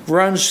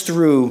 runs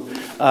through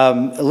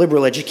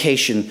liberal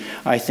education,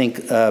 I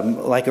think,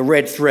 like a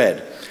red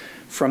thread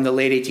from the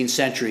late 18th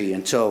century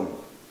until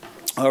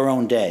our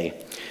own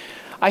day.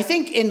 I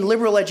think in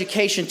liberal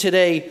education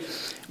today,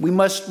 we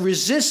must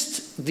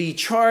resist the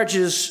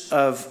charges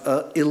of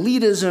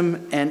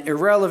elitism and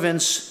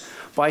irrelevance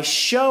by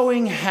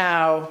showing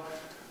how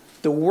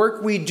the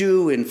work we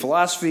do in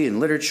philosophy and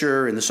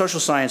literature and the social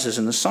sciences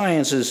and the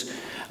sciences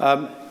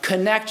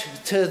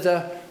connect to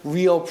the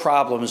real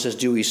problems, as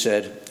Dewey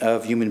said,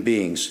 of human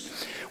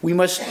beings. We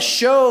must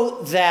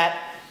show that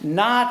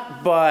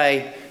not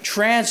by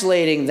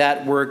translating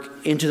that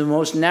work into the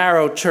most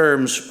narrow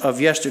terms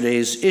of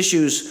yesterday's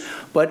issues,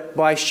 but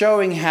by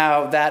showing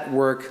how that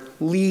work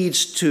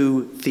leads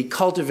to the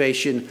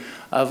cultivation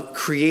of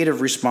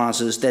creative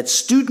responses that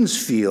students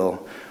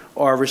feel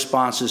are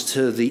responses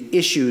to the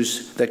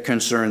issues that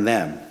concern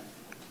them.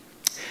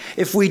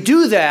 If we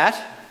do that,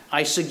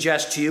 I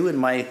suggest to you in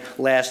my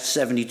last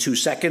 72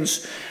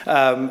 seconds,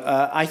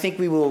 I think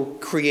we will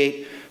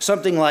create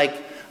something like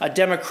a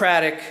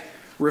democratic,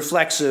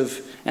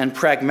 reflexive, and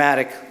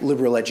pragmatic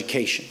liberal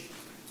education.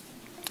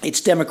 It's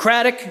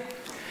democratic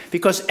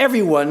because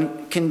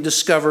everyone can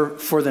discover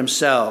for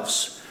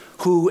themselves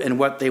who and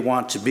what they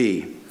want to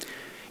be.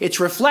 It's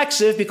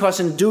reflexive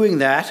because in doing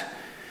that,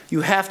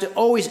 you have to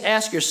always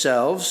ask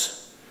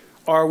yourselves,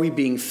 are we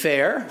being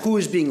fair? Who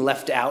is being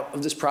left out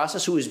of this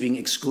process? Who is being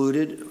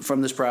excluded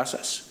from this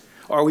process?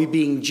 Are we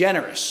being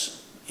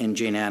generous, in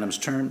Jane Addams'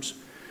 terms?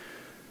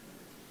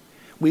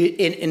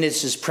 And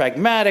this is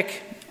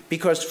pragmatic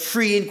because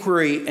free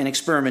inquiry and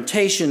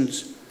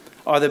experimentations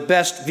are the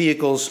best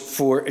vehicles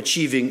for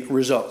achieving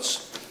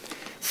results.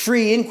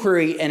 Free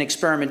inquiry and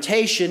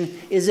experimentation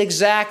is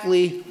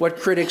exactly what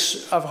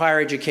critics of higher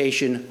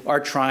education are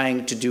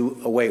trying to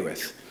do away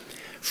with.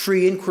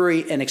 Free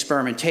inquiry and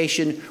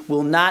experimentation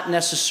will not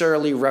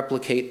necessarily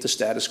replicate the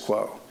status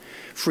quo.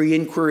 Free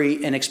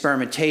inquiry and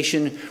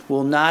experimentation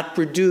will not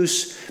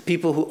produce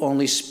people who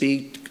only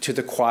speak to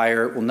the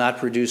choir, will not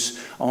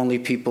produce only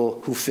people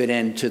who fit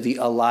into the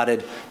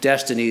allotted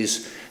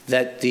destinies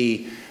that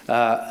the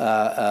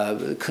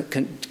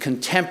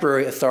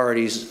contemporary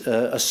authorities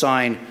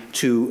assign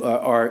to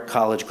our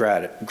college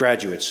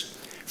graduates.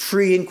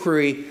 Free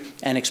inquiry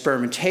and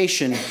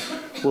experimentation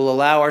will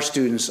allow our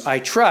students, I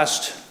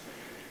trust,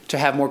 to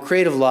have more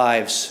creative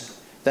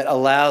lives that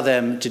allow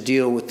them to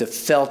deal with the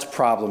felt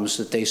problems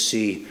that they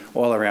see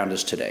all around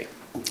us today.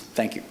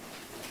 Thank you.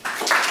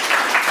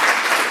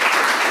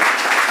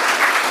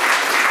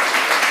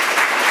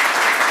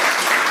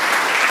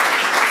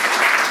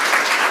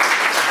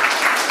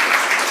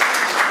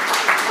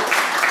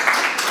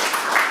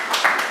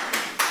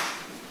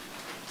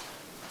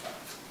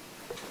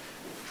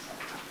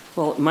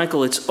 Well,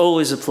 Michael, it's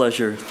always a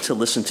pleasure to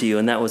listen to you,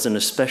 and that was an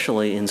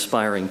especially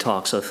inspiring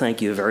talk, so thank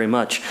you very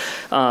much.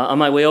 On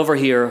my way over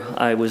here,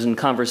 I was in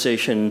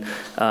conversation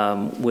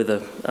with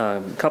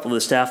a couple of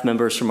the staff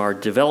members from our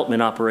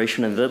development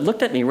operation, and they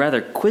looked at me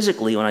rather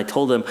quizzically when I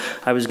told them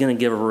I was going to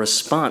give a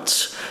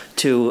response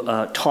to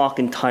a talk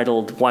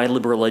entitled Why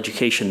Liberal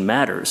Education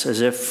Matters,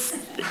 as if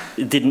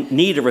it didn't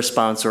need a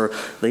response or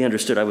they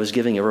understood I was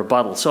giving a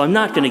rebuttal. So I'm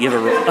not going to give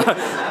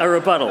a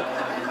rebuttal.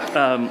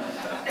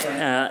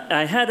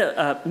 I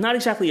had not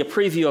exactly a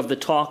preview of the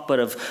talk, but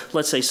of,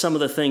 let's say, some of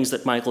the things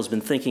that Michael's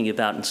been thinking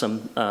about and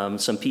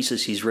some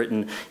pieces he's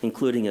written,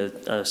 including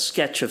a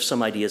sketch of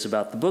some ideas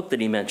about the book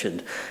that he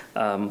mentioned.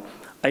 I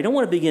don't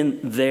want to begin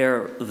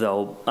there,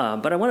 though,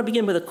 but I want to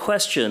begin with a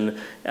question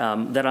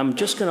that I'm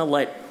just going to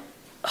let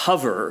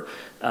hover,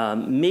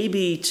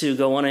 maybe to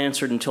go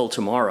unanswered until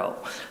tomorrow.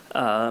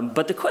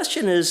 But the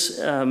question is,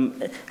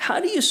 how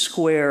do you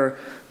square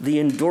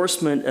the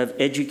endorsement of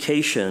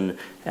education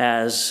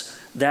as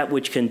that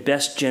which can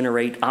best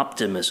generate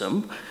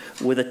optimism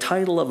with a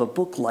title of a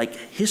book like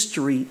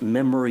History,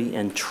 Memory,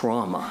 and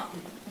Trauma?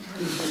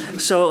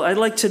 So I'd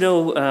like to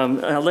know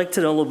a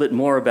little bit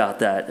more about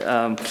that.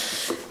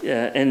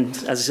 And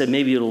as I said,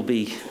 maybe it'll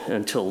be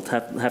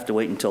have to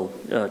wait until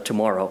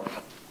tomorrow.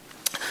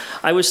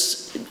 I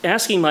was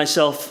asking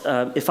myself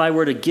if I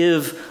were to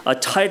give a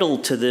title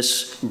to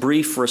this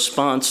brief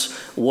response,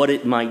 what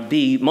it might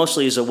be,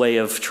 mostly as a way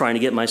of trying to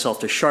get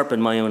myself to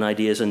sharpen my own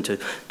ideas and to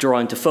draw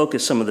into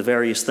focus some of the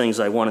various things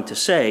I wanted to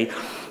say.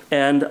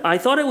 And I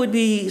thought it would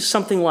be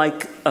something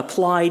like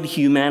Applied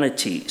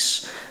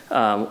Humanities,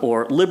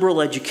 or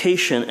Liberal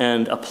Education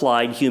and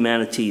Applied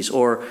Humanities,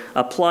 or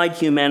Applied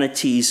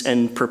Humanities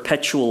and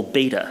Perpetual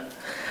Beta.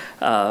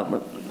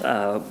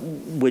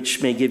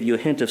 Which may give you a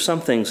hint of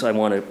some things I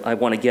want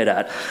to get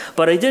at.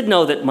 But I did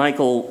know that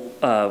Michael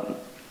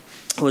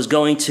was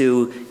going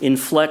to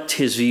inflect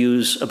his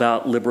views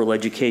about liberal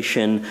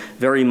education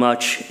very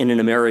much in an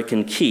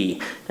American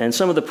key. And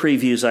some of the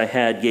previews I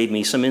had gave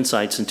me some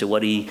insights into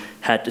what he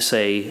had to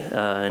say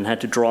and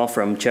had to draw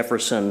from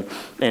Jefferson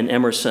and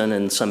Emerson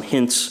and some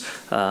hints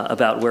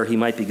about where he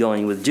might be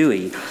going with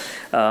Dewey.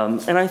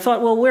 And I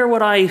thought, well, where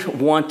would I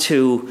want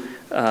to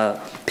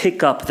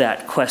pick up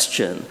that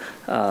question,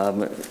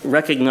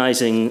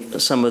 recognizing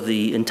some of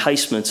the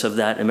enticements of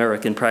that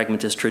American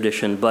pragmatist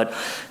tradition, but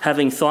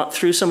having thought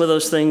through some of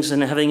those things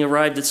and having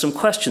arrived at some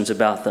questions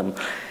about them.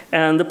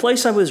 And the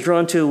place I was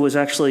drawn to was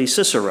actually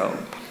Cicero.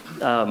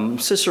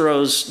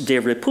 Cicero's De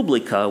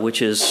Republica,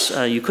 which is,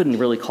 you couldn't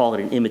really call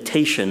it an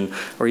imitation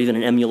or even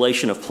an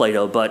emulation of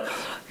Plato, but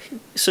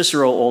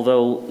Cicero,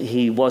 although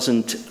he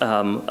wasn't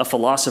a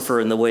philosopher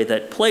in the way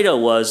that Plato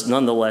was,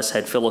 nonetheless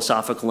had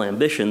philosophical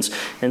ambitions,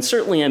 and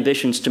certainly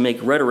ambitions to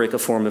make rhetoric a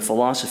form of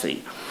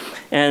philosophy.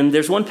 And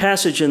there's one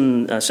passage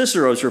in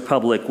Cicero's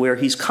Republic where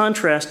he's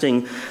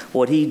contrasting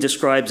what he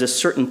describes as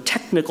certain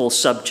technical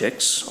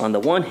subjects, on the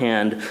one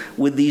hand,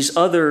 with these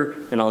other,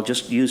 and I'll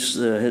just use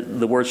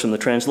the words from the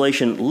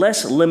translation,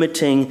 less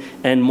limiting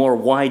and more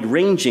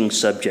wide-ranging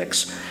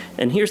subjects.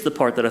 And here's the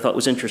part that I thought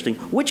was interesting,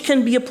 which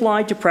can be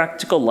applied to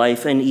practical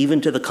life and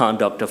even to the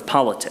conduct of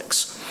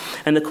politics.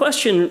 And the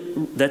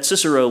question that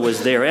Cicero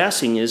was there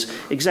asking is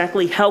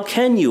exactly how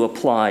can you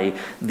apply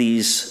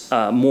these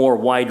more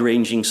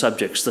wide-ranging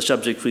subjects, the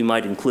subjects we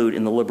might include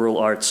in the liberal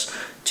arts,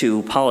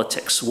 to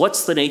politics?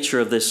 What's the nature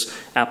of this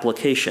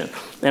application?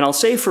 And I'll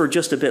say for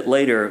just a bit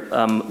later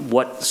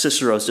what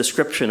Cicero's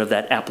description of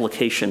that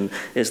application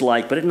is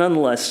like, but it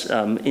nonetheless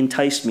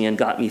enticed me and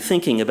got me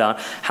thinking about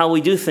how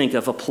we do think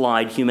of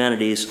applied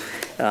humanities,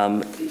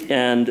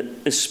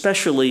 and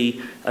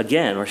especially,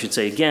 again, or I should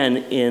say again,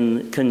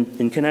 in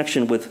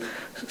connection with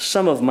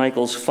some of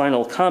Michael's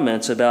final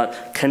comments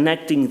about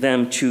connecting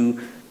them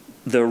to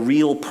the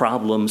real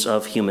problems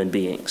of human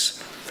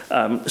beings.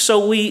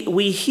 So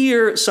we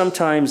hear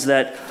sometimes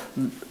that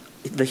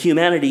the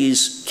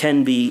humanities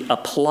can be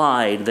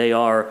applied. They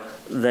are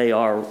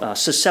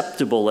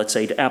susceptible, let's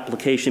say, to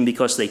application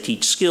because they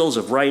teach skills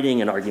of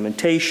writing and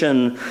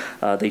argumentation.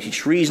 They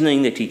teach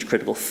reasoning. They teach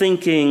critical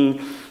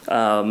thinking.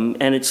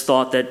 And it's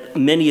thought that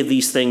many of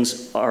these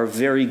things are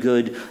very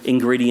good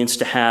ingredients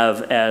to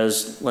have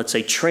as, let's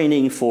say,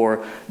 training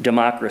for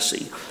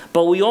democracy.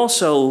 But we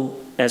also,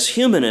 as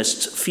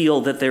humanists,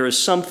 feel that there is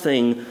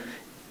something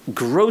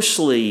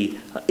grossly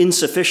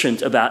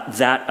insufficient about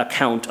that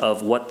account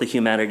of what the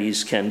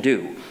humanities can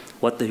do.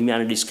 what the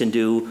humanities can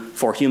do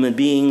for human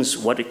beings,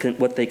 what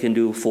they can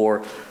do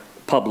for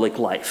public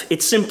life.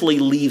 It simply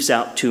leaves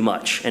out too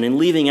much. And in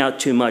leaving out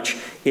too much,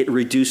 it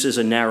reduces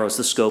and narrows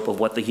the scope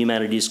of what the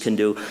humanities can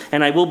do.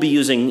 And I will be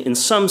using, in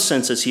some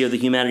senses here, the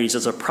humanities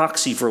as a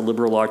proxy for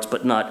liberal arts,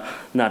 but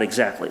not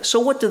exactly. So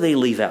what do they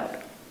leave out?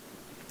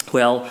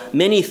 Well,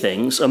 many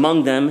things,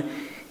 among them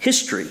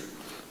history.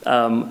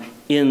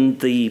 In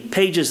the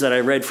pages that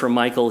I read from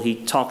Michael, he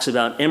talks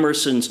about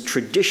Emerson's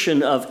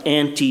tradition of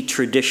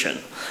anti-tradition,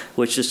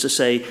 which is to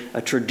say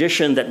a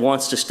tradition that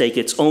wants to stake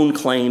its own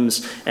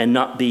claims and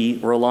not be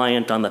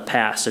reliant on the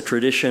past, a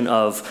tradition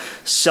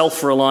of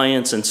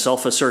self-reliance and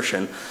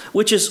self-assertion,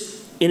 which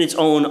is in its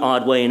own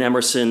odd way in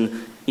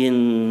Emerson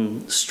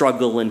in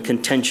struggle and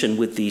contention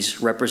with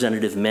these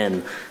representative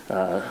men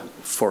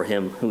for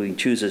him who he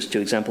chooses to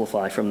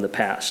exemplify from the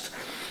past.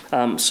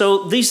 But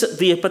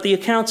the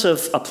accounts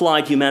of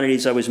applied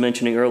humanities I was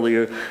mentioning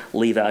earlier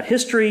leave out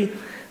history,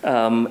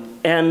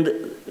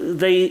 and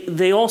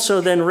they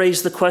also then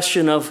raise the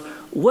question of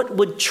what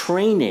would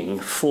training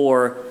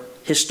for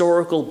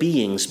historical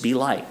beings be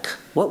like?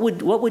 What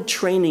would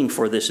training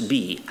for this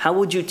be? How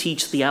would you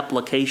teach the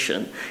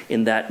application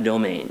in that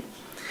domain?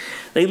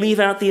 They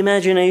leave out the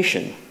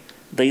imagination.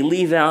 They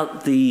leave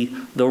out the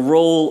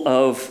role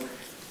of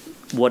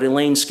what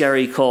Elaine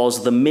Scarry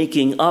calls the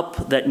making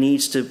up that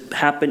needs to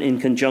happen in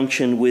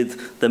conjunction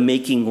with the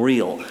making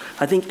real.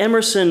 I think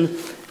Emerson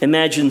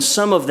imagines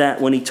some of that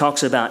when he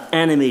talks about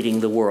animating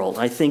the world.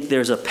 I think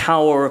there's a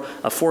power,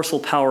 a forceful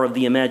power of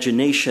the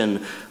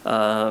imagination.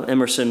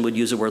 Emerson would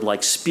use a word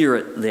like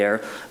spirit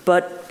there,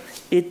 but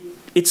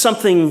it's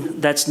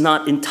something that's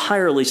not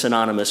entirely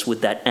synonymous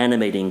with that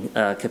animating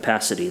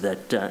capacity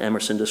that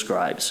Emerson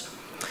describes.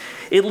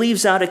 It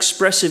leaves out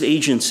expressive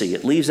agency.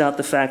 It leaves out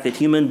the fact that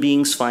human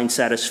beings find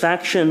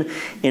satisfaction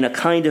in a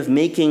kind of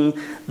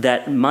making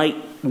that might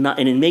not,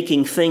 and in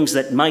making things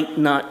that might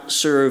not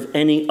serve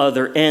any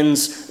other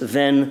ends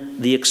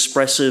than the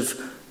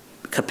expressive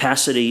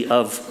capacity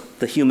of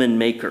the human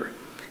maker.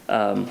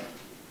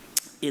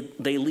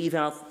 They leave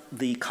out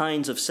the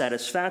kinds of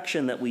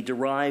satisfaction that we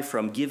derive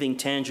from giving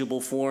tangible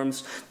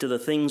forms to the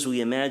things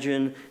we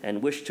imagine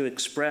and wish to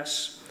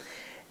express.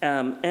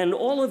 And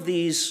all of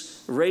these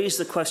raise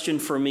the question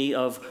for me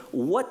of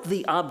what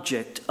the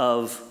object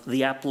of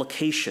the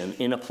application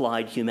in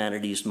applied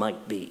humanities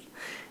might be.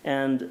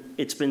 And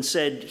it's been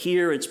said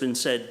here, it's been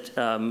said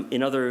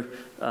in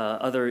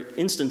other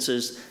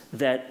instances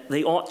that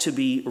they ought to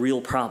be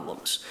real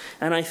problems.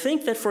 And I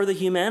think that for the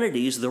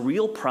humanities, the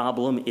real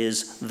problem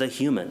is the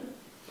human.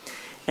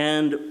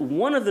 And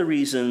one of the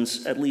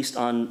reasons, at least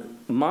on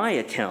my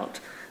account,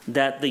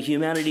 that the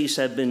humanities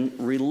have been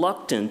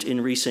reluctant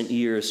in recent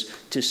years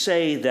to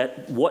say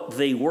that what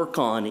they work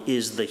on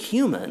is the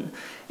human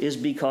is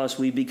because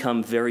we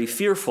become very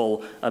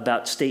fearful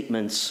about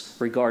statements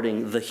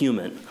regarding the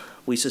human.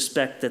 We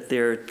suspect that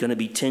they're going to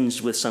be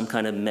tinged with some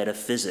kind of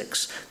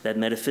metaphysics, that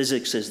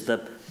metaphysics is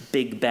the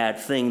big bad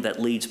thing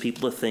that leads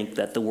people to think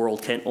that the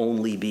world can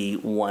only be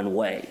one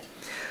way.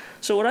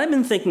 So what I've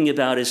been thinking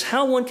about is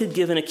how one could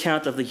give an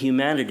account of the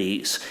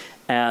humanities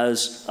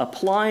as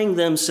applying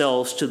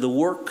themselves to the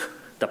work,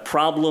 the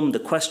problem, the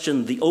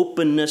question, the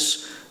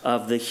openness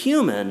of the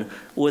human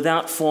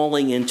without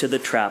falling into the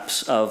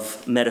traps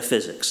of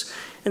metaphysics.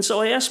 And so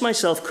I asked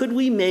myself, could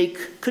we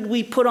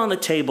put on the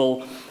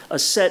table a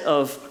set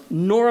of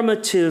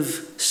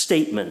normative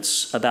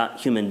statements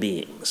about human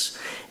beings?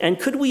 And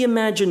could we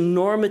imagine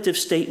normative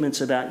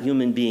statements about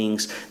human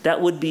beings that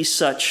would be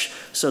such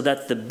so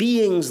that the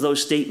beings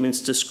those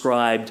statements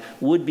described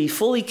would be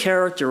fully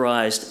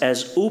characterized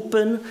as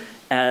open,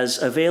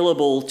 as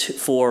available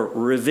for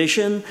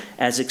revision,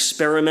 as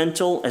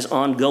experimental, as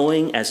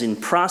ongoing, as in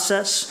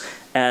process,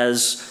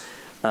 as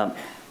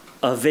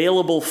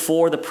available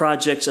for the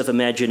projects of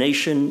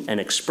imagination and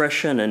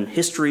expression and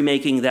history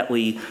making that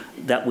we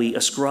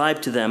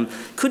ascribe to them?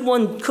 Could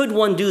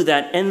one do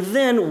that? And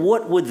then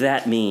what would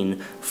that mean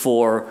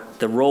for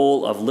the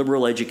role of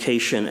liberal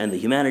education and the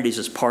humanities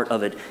as part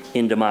of it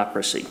in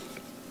democracy?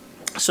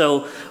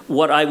 So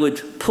what I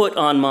would put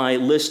on my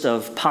list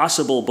of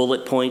possible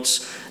bullet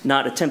points,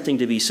 not attempting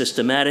to be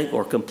systematic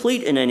or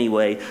complete in any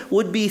way,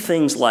 would be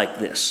things like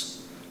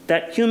this: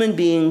 that human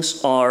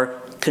beings are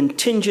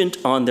contingent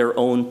on their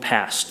own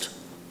past,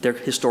 they're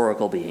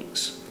historical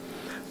beings;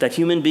 that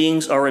human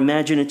beings are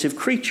imaginative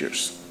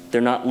creatures. They're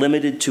not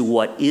limited to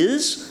what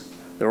is,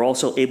 they're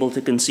also able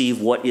to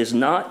conceive what is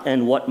not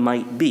and what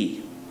might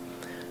be.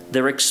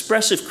 They're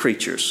expressive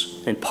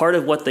creatures, and part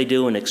of what they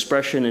do in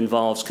expression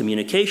involves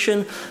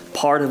communication.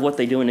 Part of what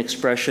they do in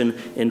expression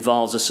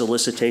involves a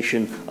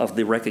solicitation of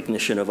the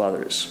recognition of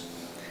others.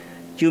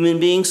 Human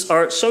beings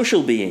are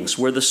social beings,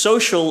 where the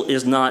social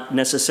is not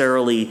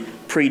necessarily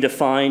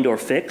predefined or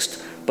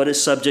fixed, but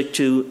is subject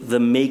to the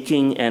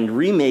making and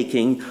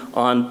remaking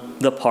on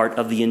the part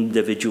of the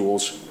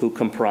individuals who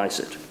comprise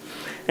it.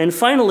 And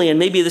finally, and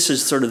maybe this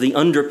is sort of the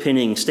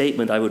underpinning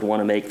statement I would want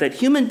to make, that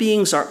human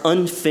beings are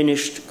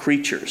unfinished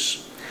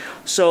creatures.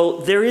 So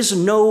there is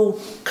no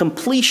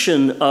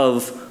completion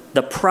of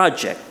the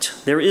project.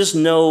 There is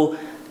no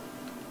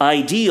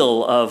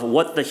ideal of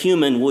what the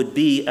human would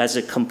be as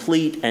a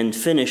complete and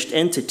finished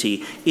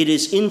entity, it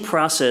is in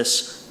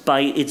process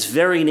by its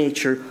very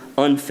nature,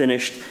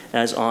 unfinished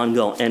as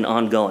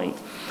ongoing.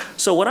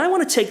 So what I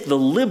want to take the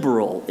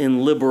liberal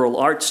in liberal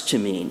arts to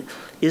mean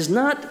is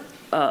not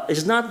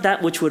that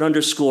which would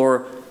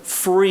underscore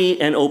free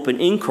and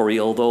open inquiry,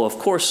 although of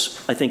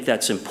course I think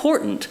that's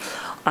important.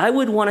 I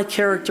would want to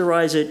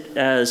characterize it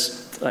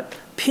as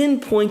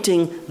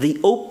pinpointing the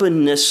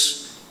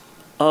openness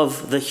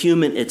of the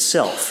human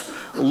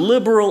itself.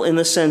 Liberal in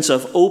the sense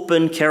of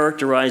open,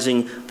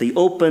 characterizing the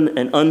open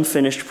and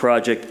unfinished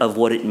project of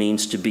what it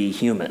means to be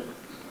human.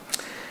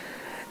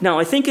 Now,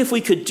 I think if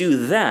we could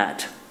do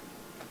that,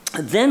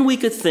 then we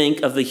could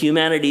think of the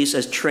humanities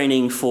as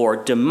training for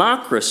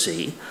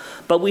democracy,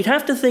 but we'd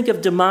have to think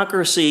of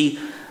democracy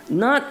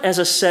not as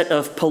a set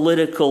of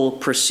political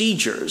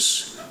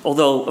procedures,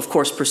 although, of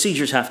course,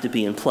 procedures have to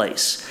be in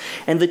place.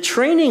 And the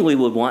training we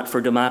would want for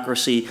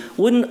democracy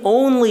wouldn't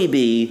only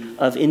be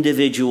of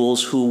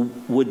individuals who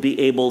would be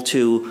able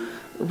to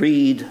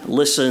read,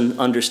 listen,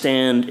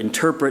 understand,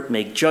 interpret,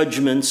 make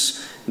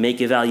judgments,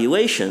 make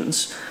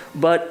evaluations,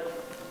 but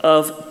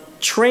of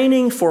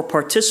training for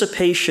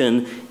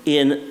participation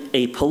in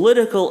a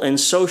political and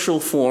social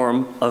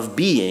form of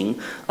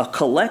being, a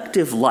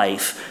collective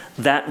life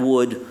that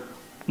would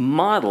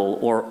model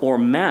or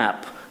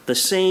map the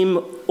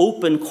same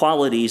open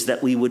qualities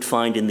that we would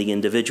find in the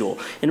individual.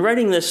 In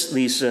writing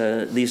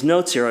these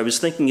notes here, I was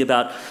thinking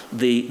about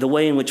the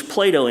way in which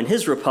Plato in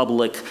his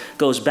Republic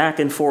goes back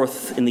and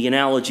forth in the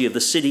analogy of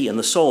the city and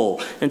the soul.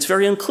 And it's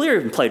very unclear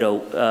in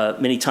Plato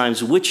many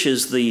times which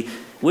is the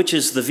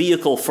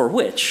vehicle for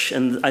which.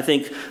 And I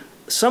think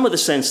some of the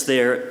sense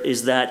there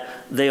is that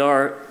they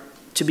are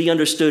to be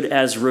understood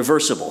as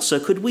reversible. So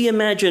could we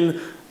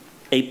imagine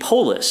a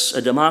polis,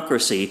 a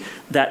democracy,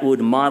 that would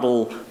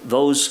model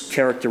those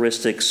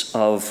characteristics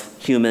of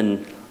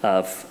human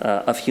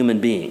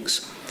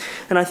beings?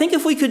 And I think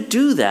if we could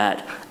do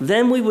that,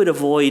 then we would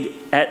avoid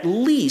at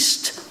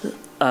least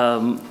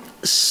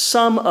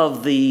some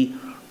of the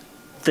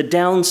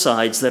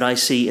downsides that I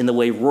see in the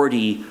way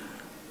Rorty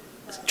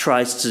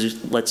tries to,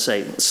 let's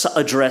say,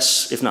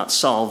 address, if not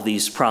solve,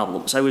 these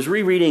problems. I was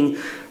rereading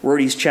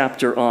Rorty's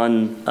chapter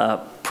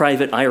on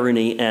private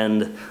irony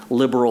and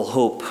liberal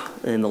hope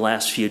in the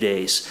last few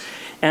days.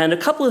 And a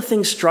couple of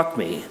things struck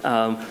me.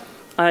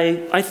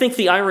 I think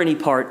the irony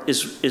part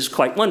is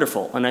quite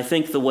wonderful, and I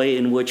think the way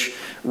in which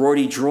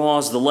Rorty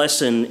draws the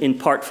lesson in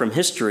part from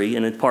history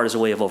and in part as a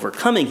way of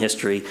overcoming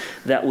history,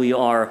 that we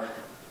are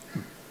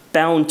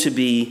bound to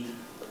be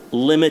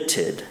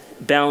limited,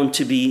 bound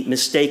to be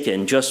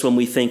mistaken just when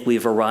we think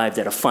we've arrived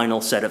at a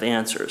final set of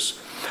answers.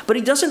 But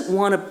he doesn't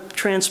want to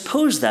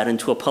transpose that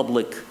into a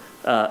public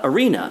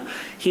arena.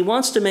 He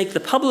wants to make the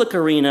public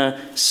arena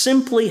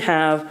simply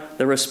have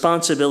the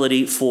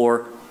responsibility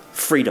for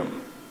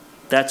freedom.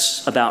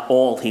 That's about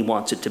all he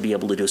wants it to be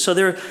able to do. So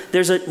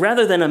there's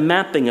rather than a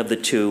mapping of the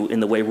two in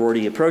the way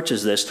Rorty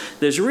approaches this,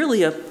 there's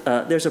really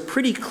there's a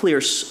pretty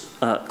clear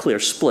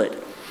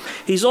split.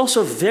 He's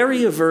also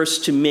very averse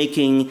to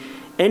making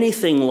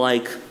anything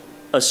like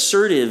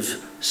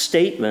assertive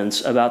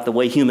statements about the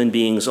way human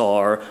beings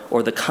are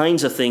or the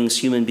kinds of things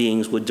human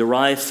beings would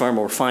derive from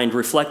or find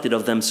reflected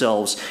of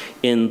themselves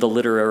in the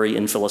literary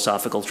and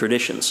philosophical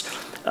traditions.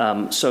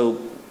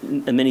 So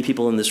many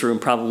people in this room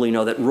probably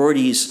know that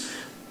Rorty's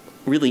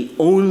really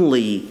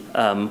only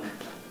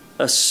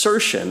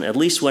assertion, at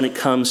least when it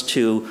comes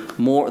to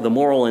the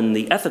moral and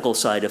the ethical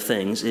side of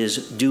things,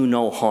 is do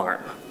no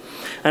harm.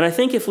 And I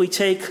think if we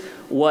take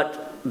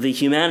what the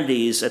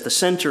humanities at the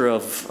center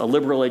of a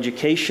liberal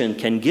education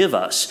can give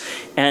us,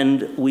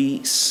 and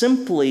we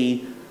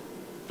simply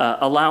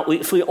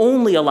if we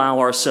only allow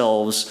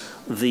ourselves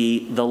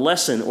the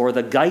lesson or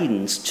the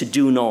guidance to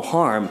do no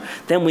harm,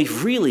 then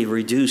we've really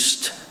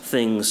reduced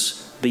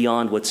things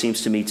beyond what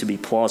seems to me to be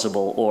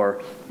plausible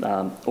or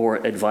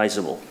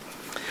advisable.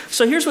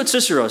 So here's what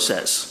Cicero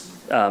says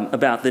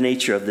about the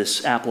nature of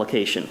this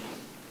application.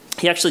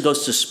 He actually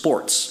goes to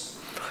sports.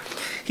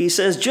 He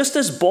says, just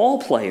as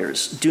ball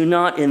players do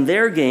not in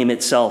their game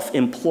itself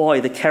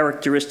employ the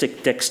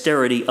characteristic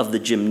dexterity of the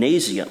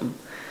gymnasium,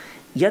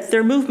 yet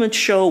their movements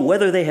show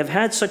whether they have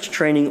had such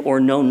training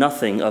or know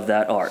nothing of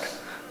that art.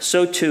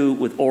 So too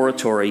with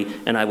oratory,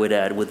 and I would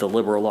add with the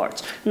liberal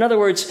arts. In other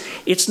words,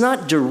 it's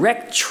not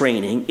direct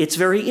training, it's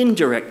very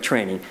indirect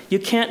training. You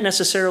can't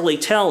necessarily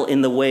tell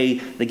in the way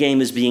the game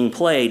is being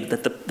played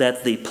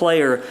that the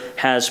player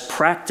has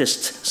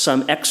practiced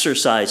some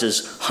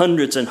exercises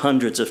hundreds and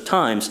hundreds of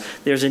times.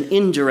 There's an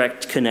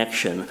indirect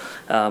connection.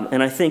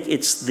 And I think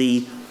it's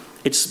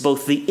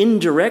both the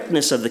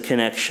indirectness of the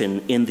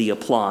connection in the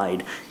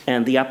applied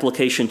and the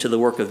application to the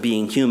work of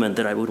being human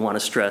that I would want to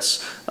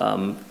stress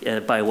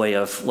by way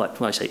of, what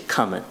do I say,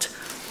 comment.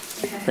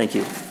 Thank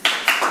you.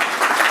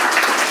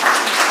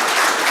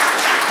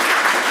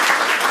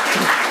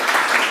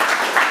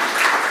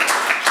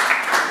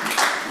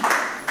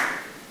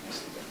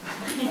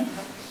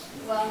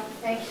 Well,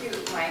 thank you,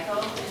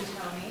 Michael and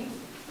Tony.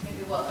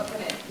 Maybe we'll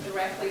open it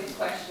directly to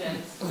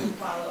questions and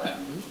follow up.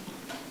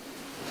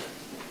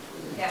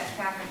 Yeah,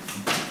 Catherine.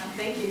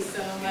 Thank you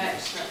so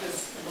much. That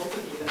was, both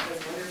of you, that was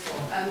wonderful.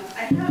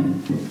 I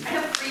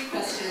have 3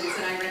 questions,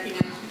 and I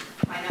recognize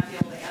you might not be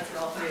able to answer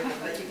all 3 of them,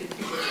 but you can pick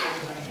which one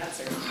you want to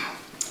answer.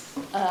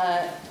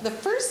 The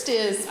first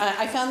is,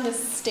 I found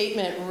this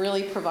statement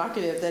really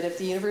provocative, that if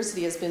the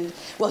university has been,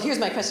 well, here's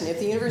my question. If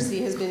the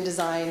university has been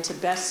designed to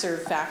best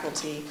serve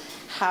faculty,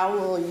 how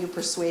will you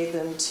persuade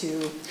them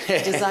to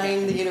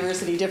design the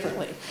university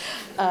differently?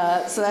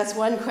 So that's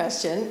one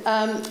question.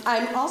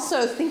 I'm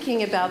also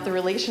thinking about the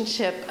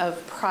relationship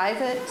of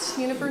private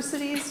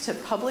universities to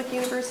public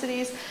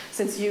universities,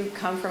 since you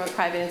come from a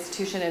private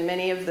institution, and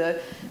many of the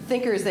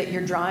thinkers that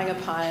you're drawing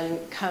upon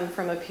come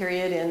from a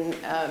period in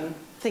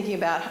thinking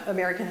about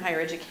American higher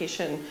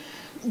education,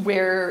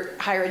 where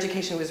higher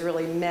education was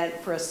really meant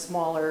for a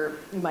smaller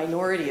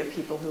minority of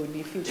people who would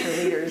be future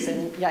leaders,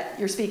 and yet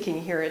you're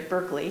speaking here at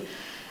Berkeley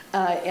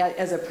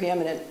as a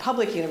preeminent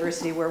public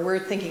university, where we're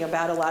thinking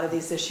about a lot of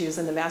these issues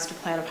in the master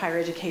plan of higher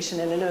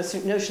education and a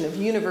notion of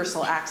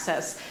universal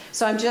access.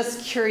 So I'm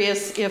just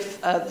curious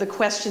if the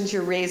questions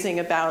you're raising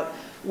about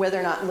whether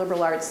or not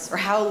liberal arts, or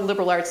how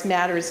liberal arts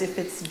matters if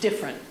it's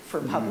different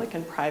for public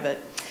and private.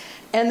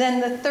 And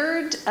then the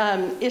third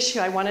issue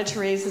I wanted to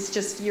raise is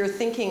just your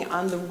thinking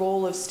on the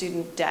role of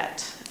student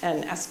debt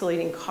and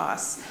escalating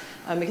costs.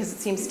 Because it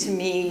seems to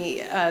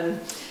me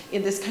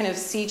in this kind of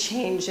sea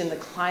change in the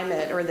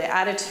climate, or the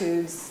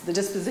attitudes, the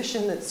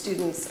disposition that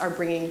students are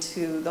bringing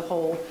to the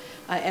whole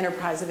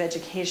enterprise of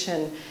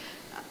education,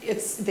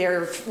 it's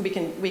there. We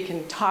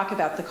can talk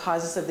about the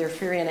causes of their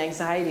fear and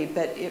anxiety,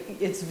 but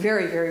it's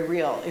very, very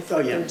real if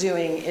what they're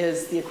doing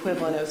is the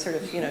equivalent of sort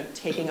of,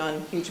 taking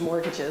on huge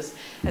mortgages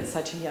at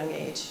such a young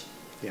age.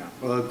 Yeah,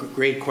 well,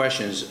 great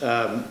questions.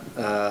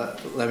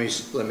 Let me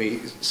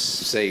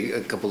say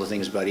a couple of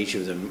things about each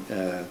of them.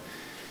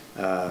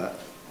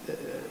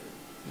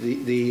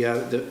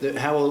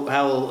 How will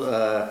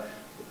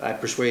I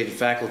persuade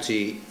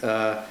faculty?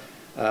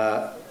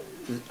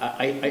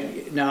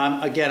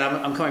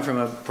 I'm coming from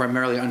a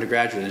primarily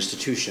undergraduate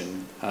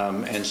institution,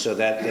 and so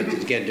that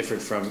is again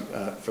different from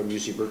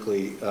UC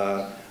Berkeley.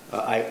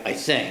 I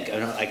think I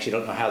actually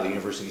don't know how the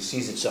university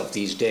sees itself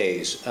these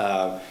days,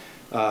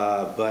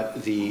 but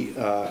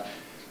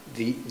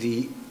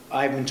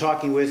I've been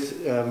talking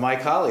with my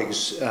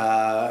colleagues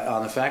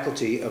on the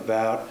faculty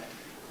about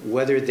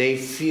whether they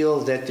feel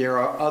that there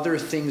are other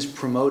things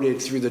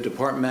promoted through the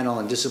departmental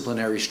and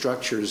disciplinary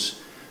structures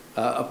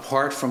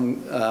apart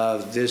from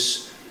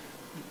this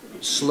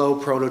slow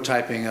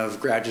prototyping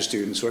of graduate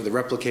students or the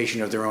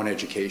replication of their own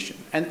education.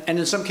 And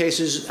in some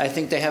cases, I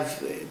think they have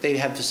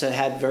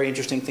had very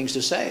interesting things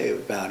to say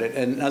about it.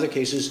 And in other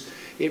cases,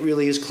 it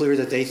really is clear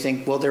that they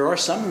think, well, there are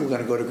some who are going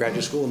to go to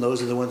graduate school, and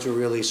those are the ones who are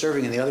really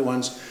serving, and the other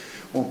ones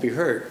won't be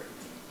hurt.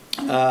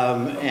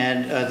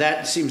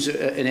 That seems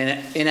an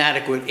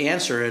inadequate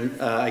answer, and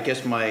I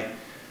guess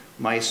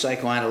my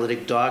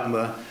psychoanalytic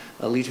dogma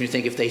leads me to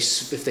think if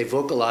they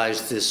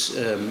vocalize this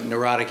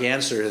neurotic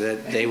answer,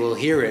 that they will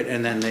hear it,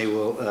 and then they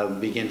will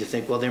begin to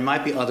think, well, there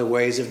might be other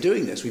ways of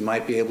doing this. We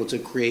might be able to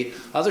create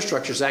other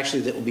structures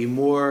actually that will be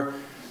more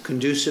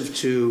conducive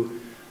to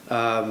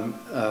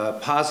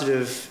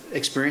positive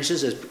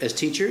experiences as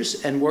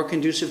teachers, and more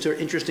conducive to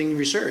interesting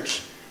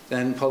research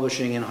than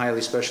publishing in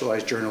highly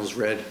specialized journals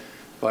read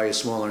by a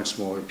smaller and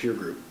smaller peer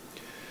group.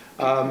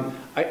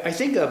 I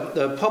think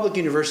the public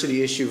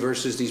university issue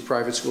versus these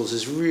private schools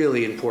is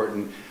really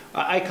important.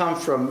 I come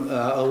from,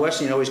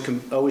 Wesleyan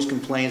always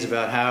complains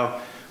about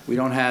how we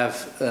don't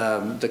have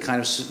the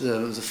kind of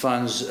the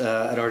funds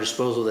at our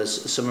disposal that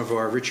some of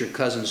our richer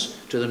cousins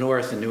to the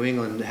north in New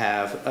England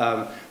have.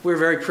 We're a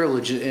very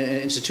privileged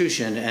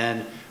institution,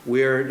 and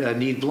we're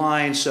need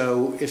blind,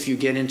 so if you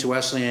get into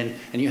Wesleyan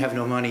and you have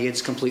no money,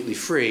 it's completely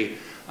free.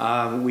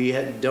 We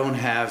don't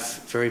have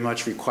very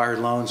much required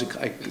loans.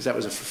 That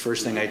was the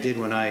first thing I did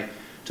when I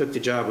took the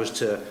job, was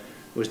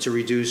to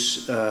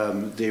reduce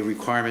the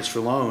requirements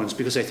for loans,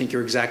 because I think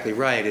you're exactly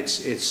right.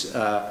 It's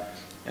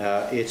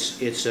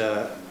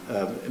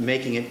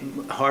making it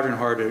harder and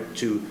harder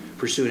to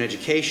pursue an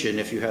education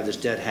if you have this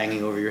debt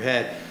hanging over your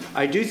head.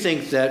 I do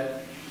think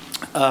that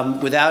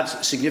without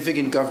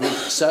significant government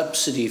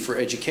subsidy for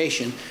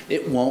education,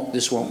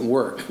 this won't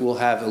work. We'll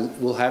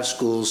have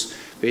schools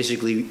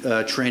basically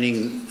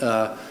training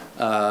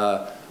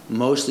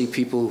mostly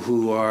people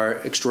who are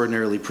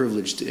extraordinarily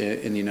privileged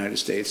in the United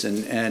States,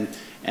 and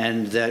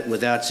that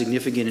without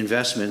significant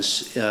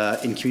investments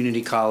in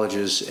community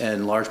colleges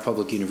and large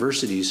public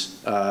universities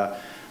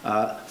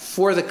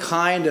for the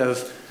kind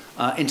of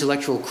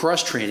intellectual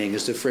cross-training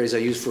is the phrase I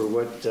use for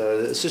what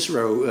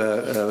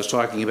Cicero was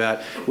talking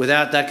about.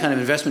 Without that kind of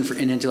investment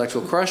in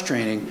intellectual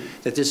cross-training,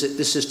 that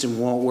this system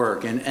won't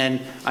work.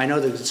 And I know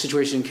the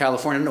situation in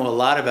California, I don't know a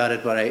lot about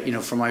it, but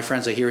from my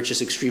friends I hear it's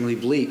just extremely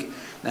bleak,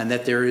 and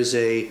that there is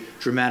a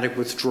dramatic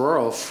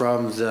withdrawal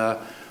from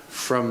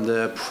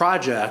the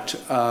project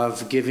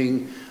of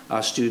giving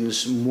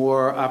students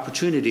more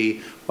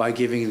opportunity by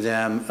giving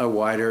them a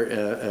wider,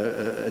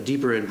 a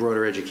deeper and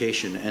broader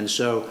education. And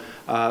so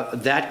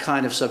that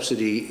kind of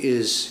subsidy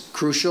is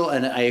crucial,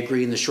 and I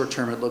agree in the short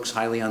term it looks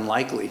highly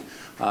unlikely.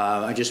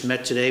 I just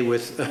met today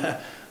with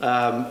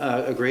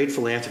a great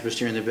philanthropist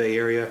here in the Bay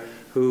Area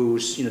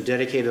who's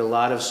dedicated a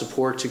lot of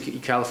support to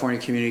California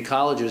community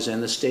colleges,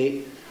 and the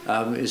state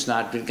is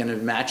not going to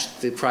match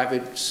the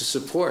private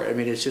support. I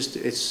mean,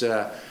 it's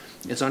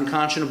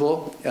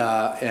unconscionable,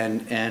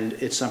 and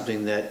it's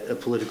something that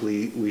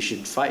politically we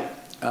should fight.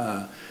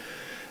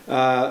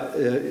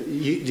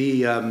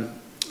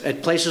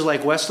 At places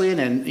like Wesleyan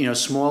and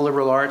small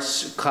liberal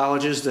arts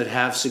colleges that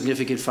have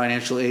significant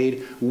financial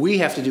aid, we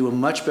have to do a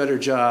much better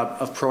job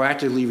of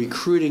proactively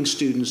recruiting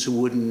students who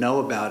wouldn't know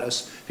about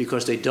us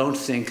because they don't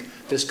think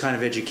this kind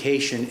of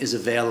education is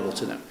available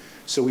to them.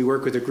 So we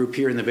work with a group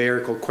here in the Bay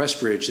Area called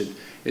Questbridge that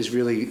is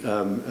really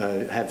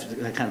have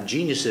kind of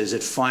geniuses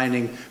at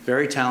finding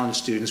very talented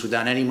students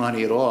without any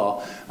money at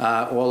all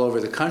over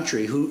the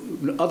country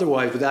who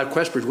otherwise without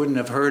Questbridge wouldn't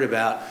have heard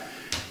about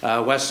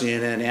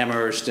Wesleyan and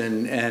Amherst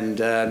and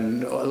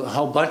a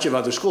whole bunch of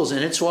other schools,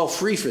 and it's all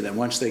free for them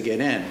once they get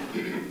in.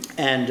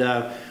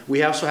 And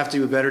we also have to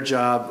do a better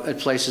job at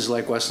places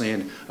like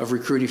Wesleyan of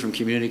recruiting from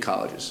community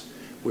colleges,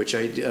 which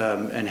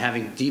and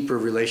having deeper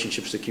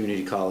relationships to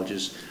community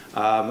colleges.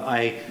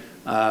 I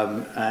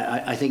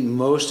think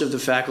most of the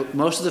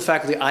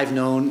faculty I've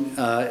known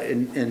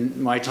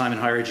in my time in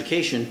higher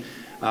education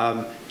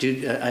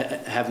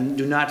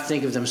do not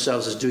think of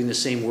themselves as doing the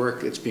same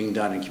work that's being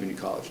done in community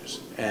colleges,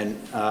 and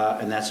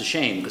that's a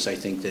shame because I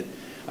think that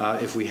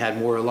if we had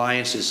more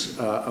alliances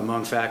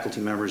among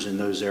faculty members in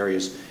those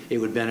areas, it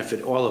would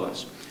benefit all of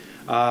us.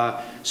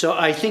 So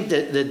I think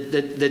that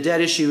the debt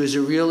issue is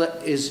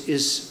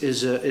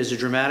a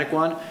dramatic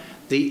one.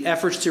 The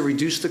efforts to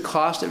reduce the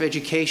cost of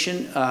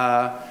education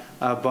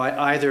by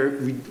either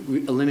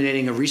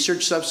eliminating a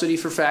research subsidy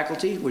for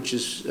faculty, which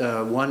is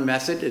one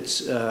method. It's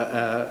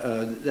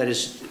that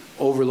is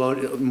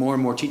overload more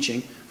and more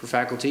teaching for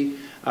faculty,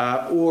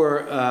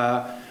 or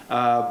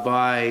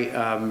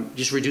by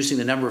just reducing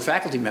the number of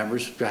faculty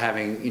members by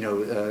having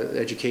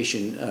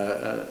education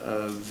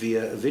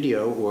via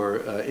video or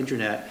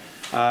internet.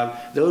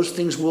 Those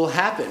things will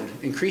happen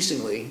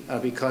increasingly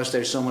because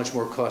they're so much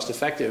more cost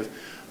effective.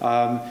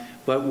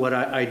 But what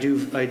I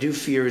do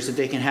fear is that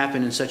they can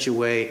happen in such a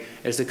way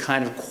as the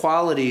kind of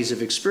qualities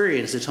of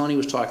experience that Tony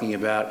was talking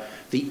about,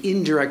 the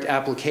indirect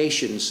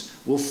applications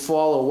will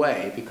fall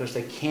away because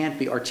they can't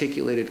be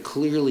articulated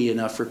clearly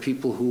enough for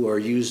people who are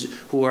used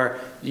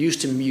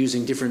to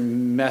using different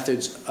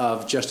methods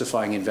of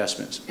justifying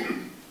investments.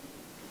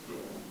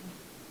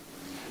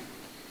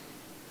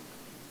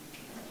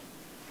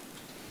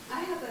 I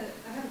have a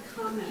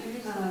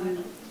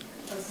comment.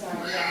 Oh,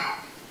 sorry. Yeah.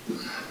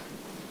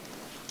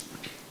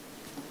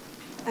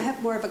 I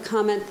have more of a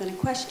comment than a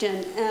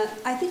question.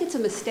 I think it's a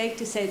mistake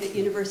to say that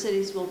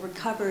universities will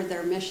recover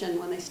their mission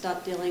when they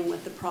stop dealing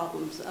with the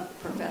problems of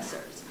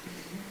professors.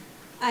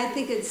 I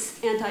think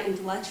it's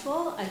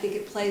anti-intellectual. I think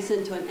it plays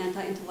into an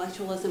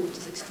anti-intellectualism which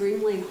is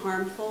extremely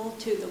harmful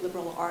to the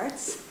liberal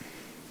arts.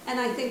 And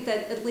I think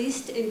that, at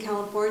least in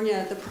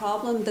California, the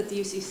problem that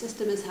the UC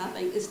system is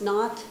having is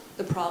not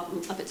the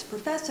problem of its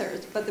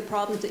professors, but the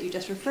problems that you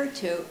just referred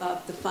to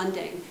of the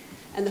funding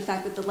and the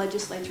fact that the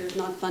legislature is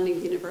not funding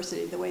the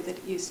university the way that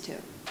it used to.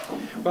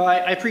 Well,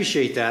 I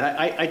appreciate that.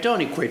 I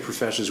don't equate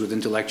professors with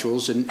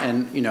intellectuals,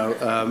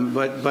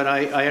 but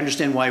I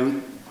understand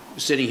why,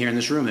 sitting here in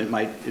this room, it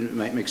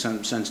might make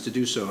some sense to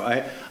do so.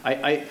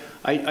 I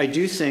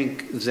do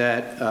think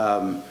that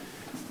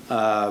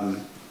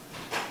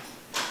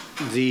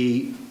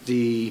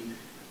the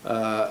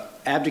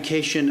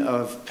abdication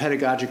of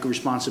pedagogic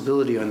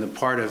responsibility on the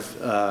part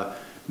of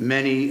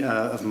many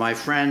of my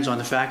friends on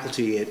the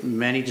faculty at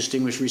many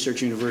distinguished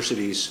research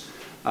universities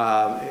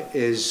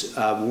is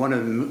one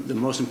of the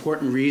most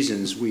important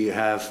reasons we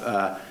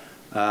are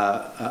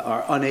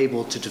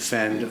unable to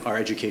defend our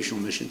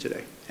educational mission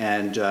today.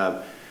 And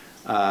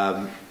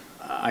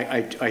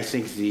I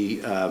think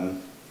the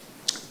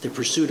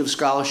pursuit of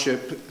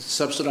scholarship,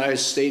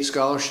 subsidized state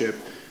scholarship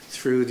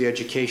through the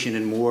education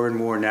in more and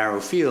more narrow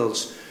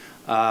fields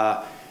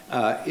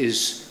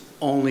is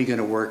only going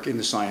to work in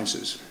the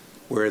sciences,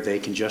 where they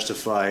can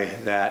justify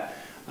that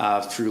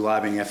through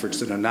lobbying efforts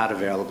that are not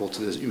available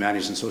to the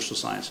humanities and social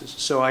sciences.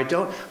 So I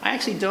don't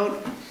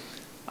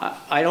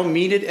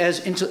mean it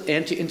as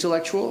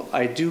anti-intellectual.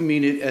 I do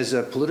mean it as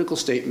a political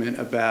statement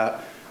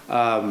about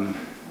the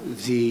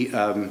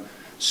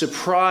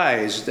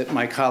surprise that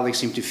my colleagues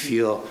seem to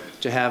feel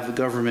to have the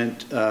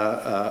government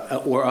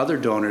or other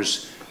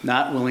donors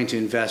not willing to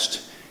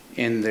invest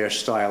in their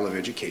style of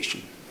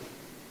education.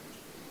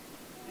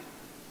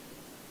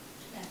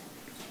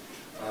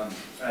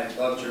 I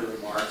loved your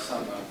remarks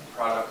on the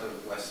product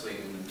of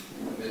Wesleyan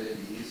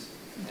Humanities,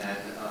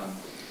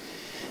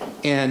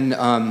 and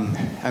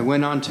I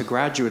went on to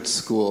graduate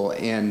school,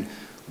 and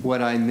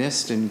what I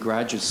missed in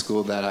graduate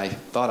school that I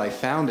thought I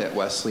found at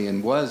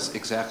Wesleyan was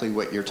exactly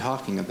what you're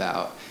talking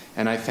about,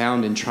 and I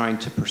found in trying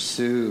to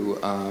pursue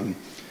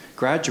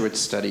graduate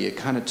study, it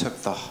kind of took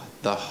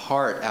the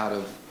heart out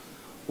of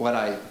what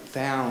I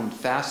found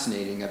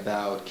fascinating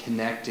about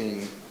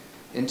connecting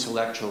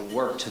intellectual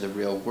work to the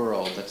real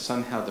world, that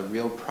somehow the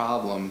real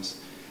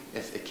problems,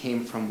 if it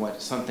came from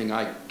something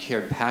I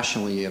cared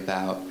passionately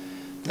about,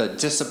 the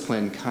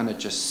discipline kind of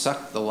just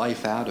sucked the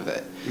life out of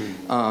it.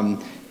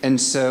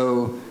 And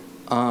so,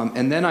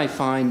 and then I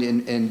find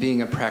in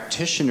being a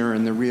practitioner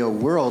in the real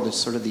world, it's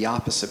sort of the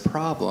opposite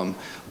problem,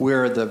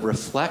 where the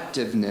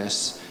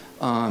reflectiveness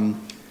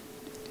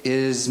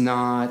is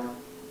not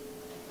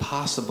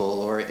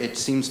possible, or it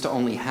seems to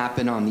only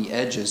happen on the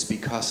edges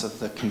because of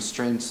the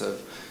constraints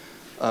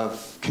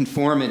of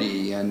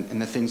conformity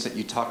and the things that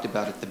you talked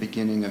about at the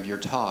beginning of your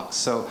talk.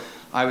 So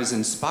I was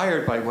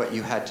inspired by what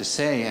you had to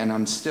say, and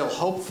I'm still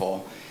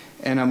hopeful.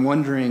 And I'm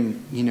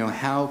wondering,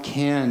 how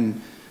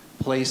can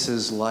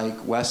places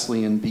like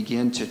Wesleyan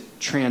begin to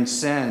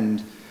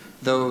transcend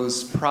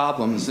those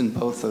problems in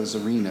both those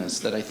arenas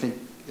that I think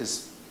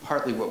is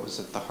partly what was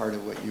at the heart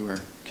of what you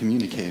were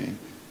communicating?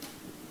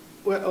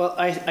 Well,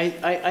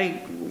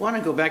 I want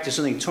to go back to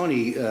something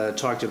Tony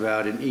talked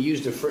about, and he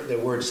used the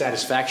word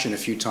satisfaction a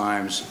few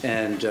times,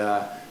 and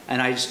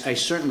I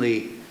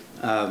certainly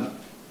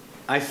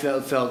I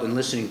felt in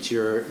listening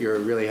to your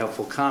really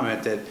helpful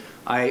comment that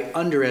I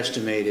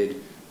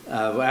underestimated,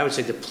 I would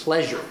say, the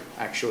pleasure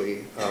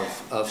actually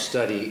of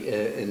study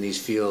in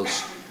these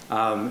fields,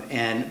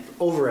 and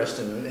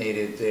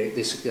overestimated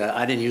this.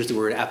 I didn't use the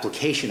word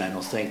application, I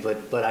don't think,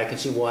 but I can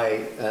see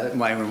why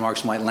my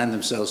remarks might lend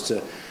themselves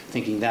to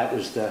thinking that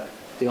was the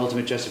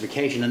ultimate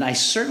justification. And I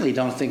certainly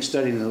don't think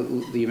studying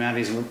the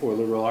humanities or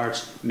liberal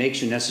arts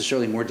makes you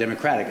necessarily more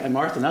democratic. And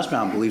Martha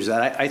Nussbaum believes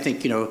that. I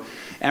think,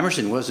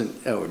 Emerson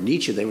wasn't, or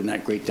Nietzsche, they were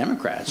not great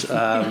Democrats.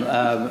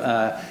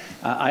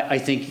 I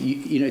think,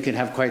 it can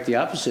have quite the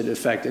opposite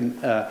effect. And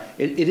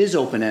it is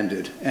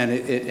open-ended, and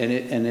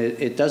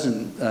it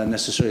doesn't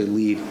necessarily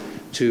lead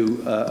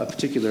to a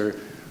particular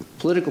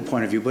political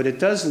point of view, but it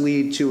does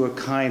lead to a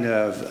kind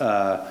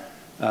of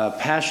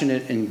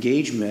passionate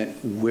engagement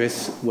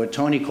with what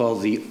Tony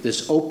called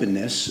this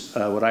openness,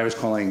 what I was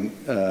calling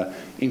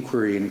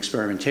inquiry and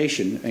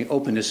experimentation. I mean,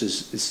 openness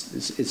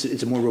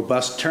it's a more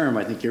robust term.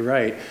 I think you're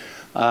right,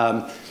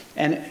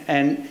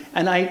 and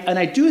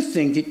I do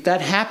think that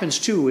happens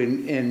too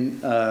in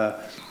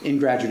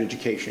graduate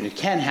education. It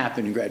can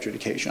happen in graduate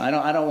education.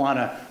 I don't want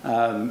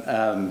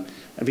to.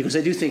 Because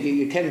I do think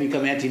it can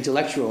become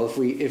anti-intellectual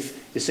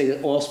if to say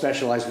that all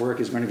specialized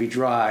work is going to be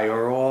dry,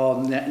 or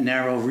all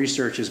narrow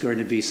research is going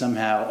to be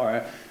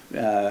somehow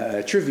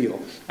trivial.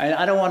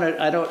 I don't want to.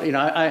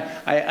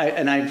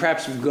 And I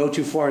perhaps go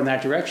too far in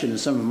that direction in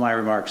some of my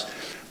remarks.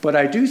 But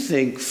I do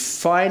think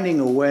finding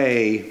a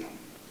way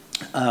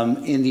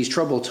in these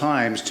troubled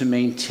times to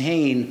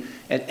maintain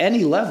at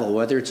any level,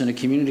 whether it's in a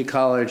community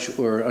college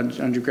or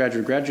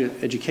undergraduate or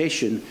graduate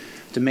education,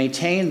 to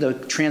maintain the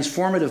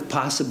transformative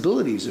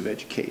possibilities of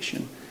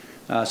education,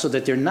 so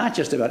that they're not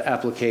just about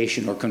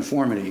application or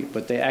conformity,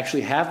 but they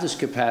actually have this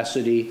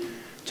capacity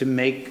to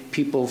make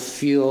people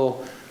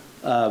feel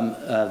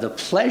the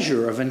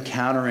pleasure of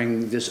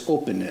encountering this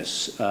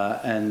openness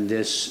and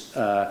this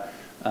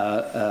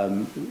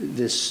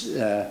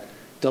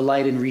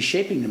delight in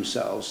reshaping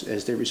themselves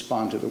as they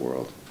respond to the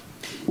world.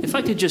 If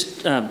I could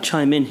just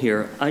chime in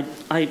here,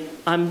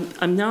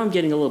 I'm now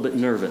getting a little bit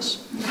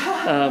nervous,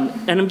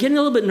 and I'm getting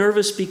a little bit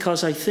nervous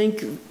because I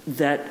think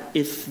that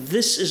if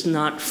this is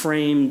not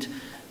framed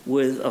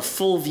with a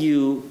full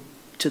view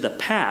to the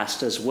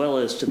past as well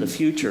as to the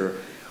future,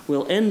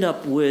 we'll end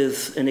up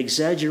with an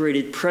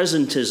exaggerated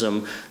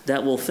presentism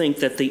that will think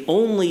that the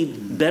only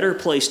better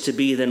place to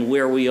be than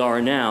where we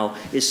are now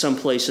is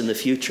someplace in the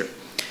future.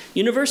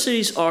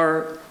 Universities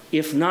are,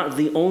 if not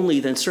the only,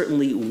 then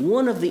certainly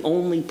one of the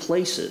only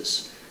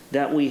places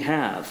that we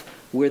have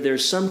where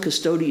there's some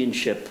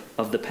custodianship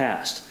of the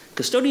past.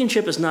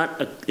 Custodianship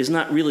is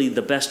not really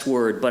the best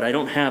word, but I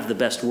don't have the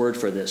best word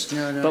for this.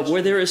 But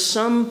where there is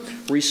some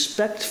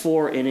respect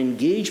for and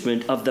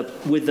engagement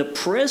with the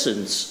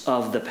presence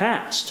of the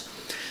past.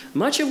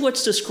 Much of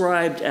what's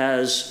described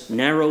as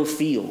narrow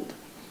field,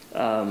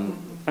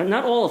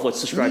 not all of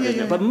what's described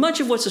as, but much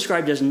of what's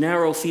described as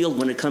narrow field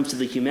when it comes to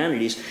the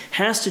humanities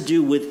has to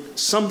do with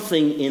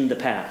something in the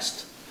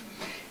past.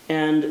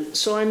 And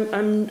so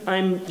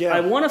I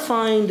want to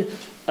find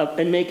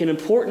and make an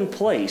important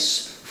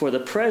place for the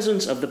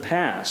presence of the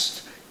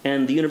past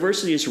and the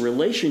university's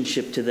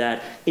relationship to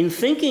that in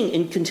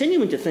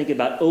continuing to think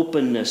about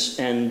openness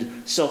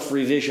and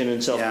self-revision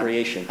and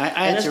self-creation.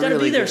 And that's got to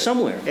be there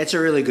somewhere. It's a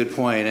really good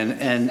point.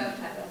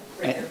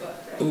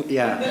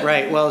 Yeah,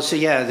 right. Well, so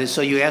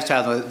you asked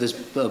how this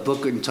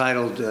book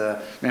entitled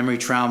Memory,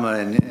 Trauma,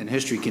 and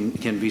History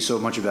can be so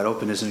much about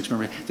openness and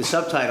experimentation. The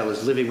subtitle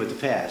is Living with the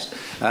Past,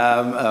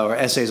 or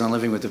Essays on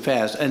Living with the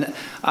Past. And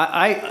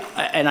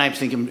I'm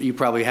thinking you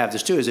probably have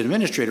this too, as an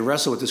administrator,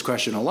 wrestle with this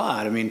question a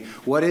lot. I mean,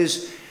 what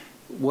is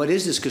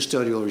this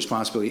custodial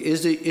responsibility?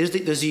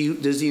 Does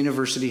the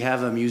university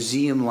have a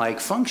museum-like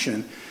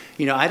function?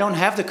 I don't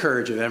have the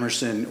courage of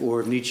Emerson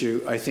or of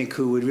Nietzsche, I think,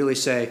 who would really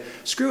say,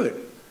 screw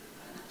it.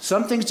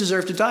 Some things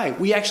deserve to die.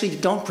 We actually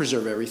don't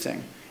preserve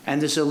everything. And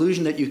this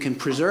illusion that you can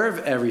preserve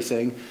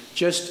everything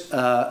just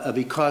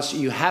because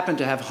you happen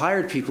to have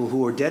hired people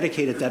who are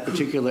dedicated to that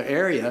particular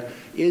area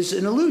is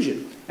an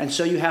illusion. And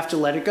so you have to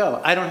let it go.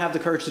 I don't have the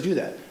courage to do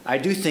that. I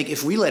do think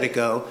if we let it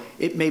go,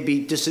 it may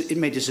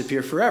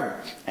disappear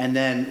forever. And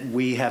then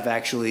we have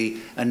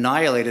actually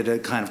annihilated a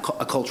kind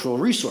of a cultural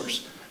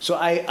resource. So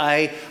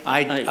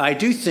I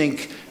do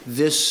think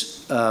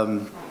this,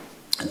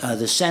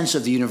 the sense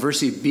of the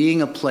university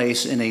being a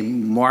place in a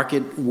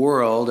market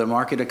world, a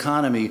market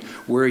economy,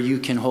 where you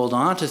can hold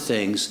on to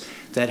things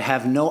that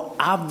have no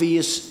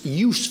obvious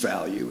use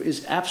value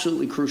is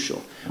absolutely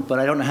crucial. But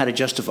I don't know how to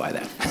justify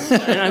that.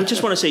 And I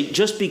just want to say,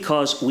 just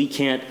because we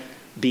can't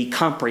be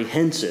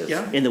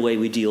comprehensive in the way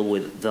we deal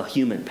with the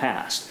human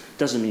past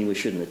doesn't mean we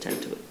shouldn't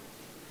attend to it.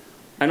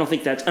 I don't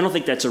think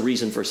that's a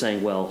reason for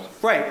saying, well,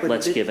 right,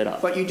 let's give it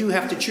up. But you do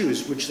have to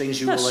choose which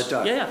things you will let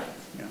die. Yeah.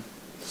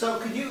 So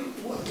could you,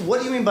 what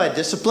do you mean by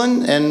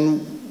discipline?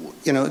 And,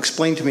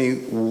 explain to me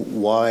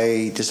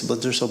why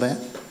disciplines are so bad?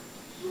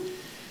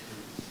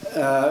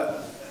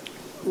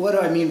 What do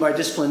I mean by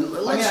discipline?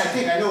 I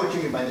think I know what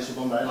you mean by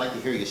discipline, but I'd like to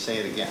hear you say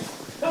it again.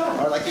 Or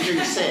I'd like to hear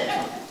you say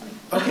it.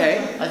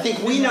 Okay. I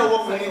think we know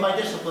what we mean by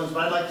disciplines,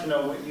 but I'd like to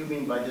know what you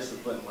mean by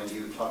discipline when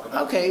you talk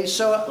about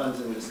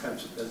disciplines in this kind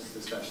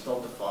of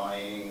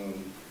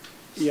stultifying,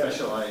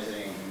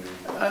 specializing.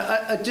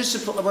 A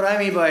discipline. What I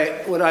mean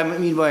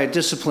by a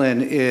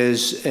discipline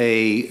is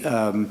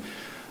a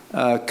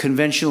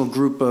conventional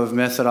group of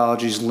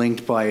methodologies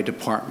linked by a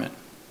department.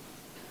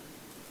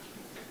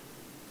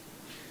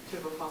 Do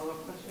you have a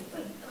follow-up question?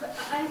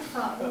 I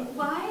thought,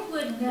 why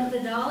would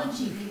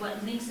methodology be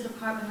what links a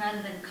department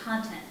rather than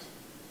content?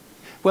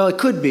 Well, it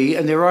could be,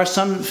 and there are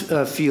some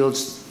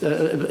fields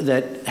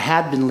that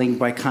have been linked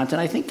by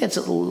content. I think that's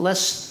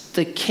less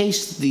the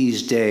case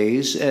these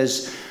days,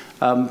 as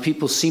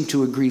people seem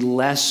to agree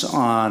less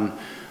on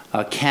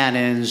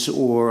canons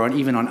or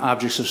even on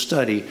objects of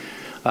study.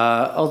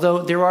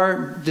 Although there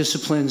are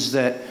disciplines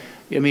that,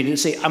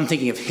 say I'm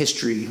thinking of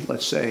history,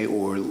 let's say,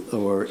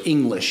 or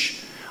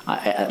English.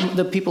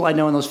 The people I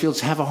know in those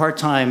fields have a hard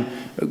time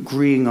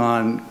agreeing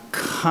on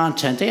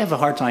content. They have a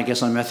hard time, I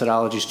guess, on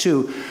methodologies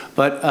too.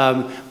 But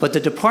the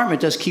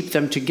department does keep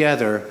them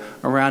together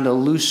around a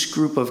loose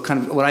group of kind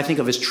of what I think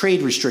of as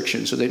trade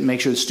restrictions, so they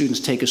make sure the students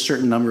take a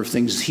certain number of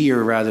things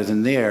here rather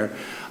than there.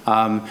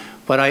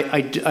 But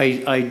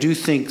I do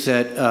think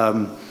that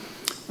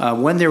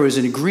when there was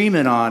an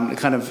agreement on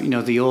kind of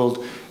the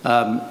old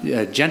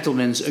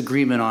gentleman's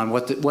agreement on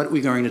what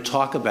we're going to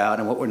talk about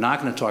and what we're not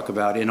going to talk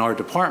about in our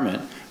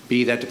department,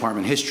 be that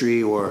department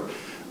history or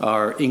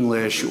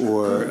English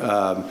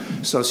or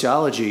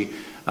sociology,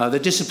 the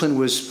discipline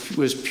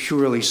was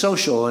purely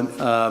social, and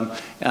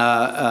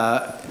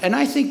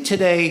I think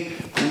today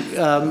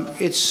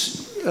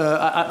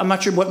I'm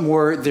not sure what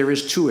more there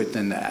is to it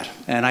than that,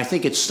 and I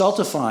think it's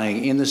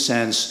stultifying in the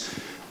sense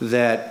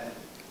that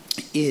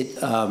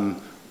it often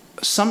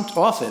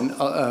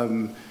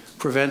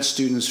prevents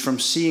students from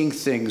seeing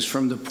things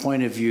from the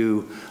point of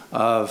view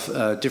of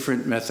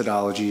different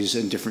methodologies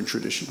and different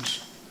traditions.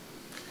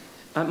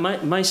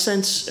 My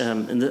sense,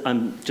 and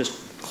I'm just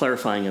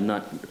clarifying, I'm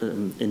not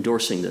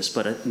endorsing this,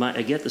 but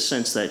I get the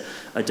sense that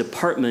a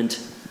department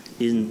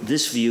in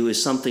this view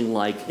is something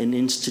like an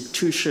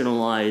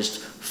institutionalized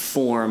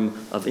form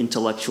of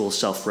intellectual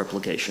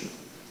self-replication.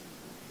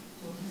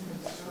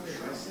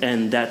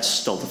 And that's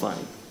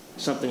stultifying.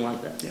 Something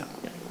like that. Yeah.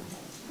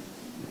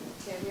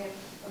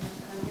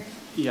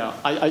 Yeah,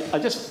 I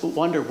just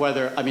wonder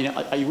whether,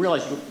 I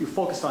realize you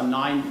focused on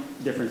 9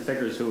 different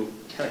figures who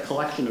had a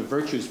collection of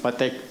virtues, but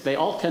they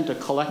all tend to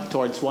collect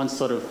towards one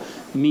sort of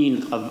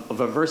mean of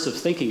aversive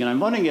thinking. And I'm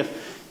wondering if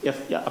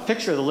a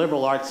picture of the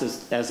liberal arts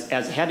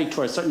as heading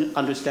towards a certain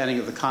understanding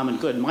of the common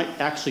good might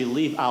actually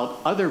leave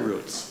out other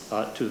routes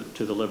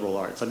to the liberal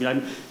arts.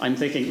 I'm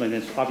thinking, and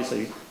it's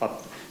obviously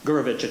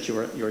Gurevich that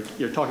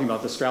you're talking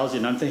about the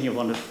Straussian. I'm thinking of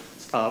one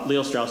of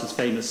Leo Strauss's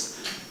famous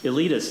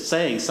elitists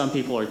saying some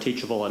people are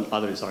teachable and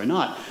others are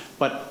not.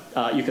 But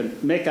you can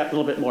make that a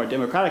little bit more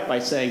democratic by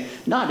saying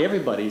not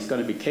everybody is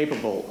going to be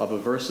capable of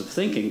aversive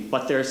thinking,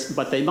 but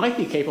they might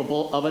be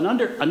capable of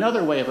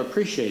another way of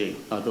appreciating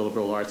the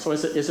liberal arts. So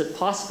is it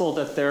possible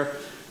that there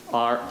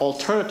are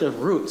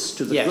alternative routes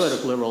to the good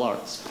of liberal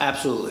arts?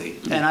 Absolutely.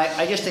 And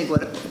I just think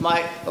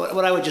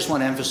what I would just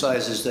want to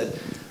emphasize is that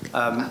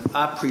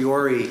a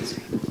priori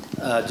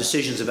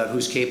decisions about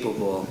who's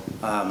capable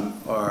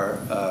are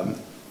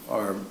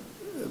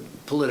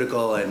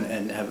political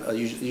and have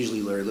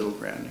usually very little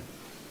grounding.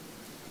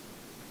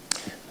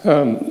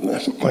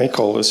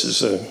 Michael, this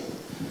is an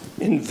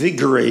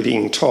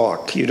invigorating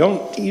talk.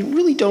 You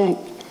really don't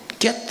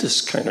get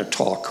this kind of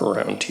talk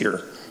around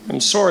here.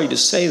 I'm sorry to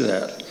say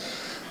that.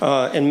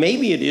 And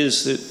maybe it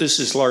is that this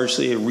is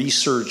largely a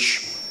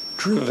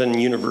research-driven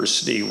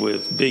university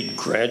with big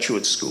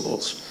graduate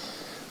schools.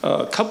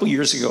 A couple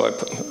years ago,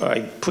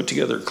 I put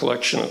together a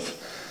collection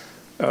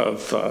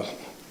of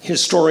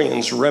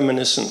historians'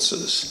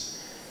 reminiscences.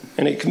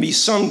 And it can be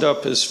summed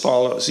up as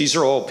follows. These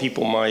are all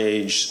people my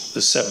age, the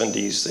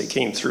 70s. They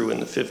came through in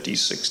the 50s,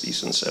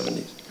 60s, and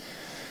 70s.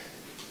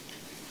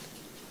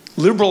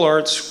 Liberal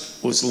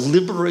arts was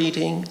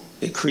liberating.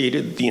 It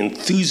created the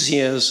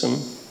enthusiasm,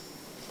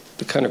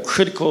 the kind of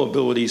critical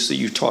abilities that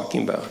you're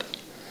talking about.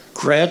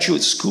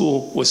 Graduate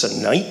school was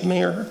a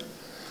nightmare.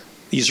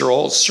 These are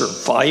all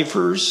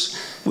survivors.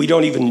 We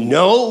don't even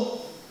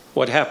know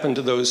what happened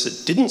to those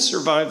that didn't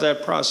survive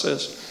that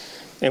process.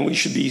 And we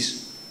should be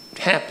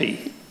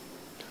happy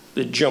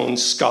that Joan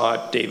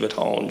Scott, David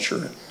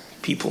Hollinger,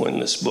 people in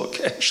this book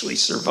actually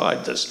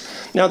survived this.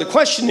 Now the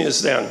question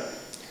is then,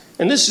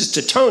 and this is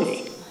to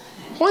Tony,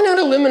 why not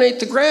eliminate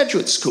the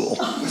graduate school?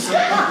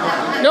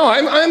 No,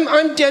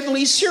 I'm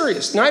deadly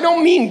serious. And I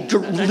don't mean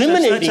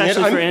eliminating that's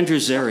it. For Andrew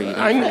Zeri.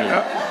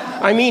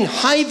 I mean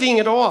hiving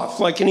it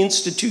off like an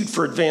institute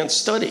for advanced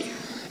study.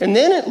 And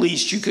then at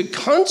least you could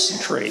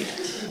concentrate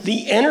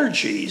the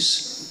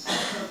energies,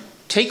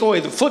 take away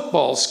the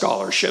football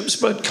scholarships,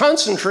 but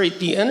concentrate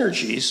the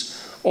energies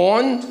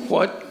on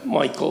what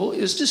Michael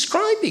is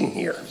describing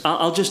here.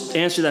 I'll just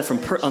answer that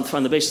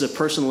from the basis of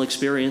personal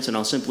experience, and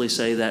I'll simply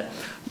say that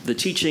the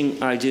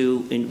teaching I do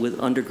with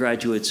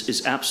undergraduates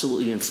is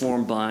absolutely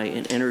informed by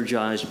and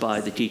energized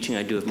by the teaching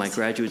I do with my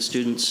graduate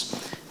students.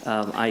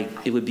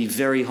 It would be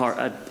very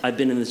hard. I've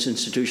been in this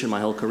institution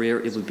my whole career.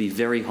 It would be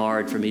very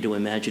hard for me to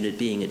imagine it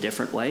being a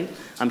different way.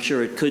 I'm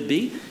sure it could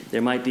be.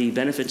 There might be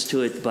benefits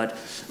to it, but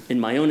in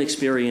my own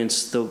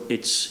experience, though,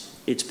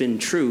 it's been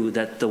true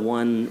that the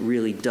one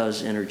really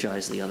does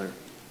energize the other.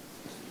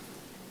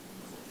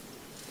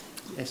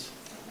 Yes.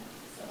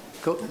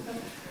 Cool.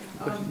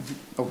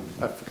 Oh,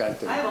 I forgot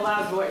to. I have a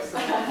loud voice.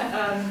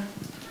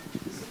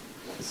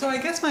 So I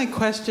guess my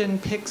question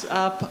picks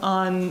up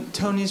on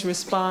Tony's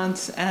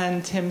response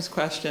and Tim's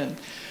question.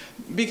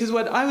 Because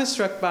what I was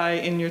struck by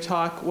in your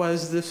talk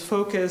was the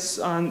focus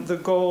on the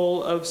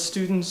goal of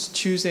students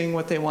choosing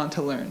what they want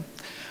to learn.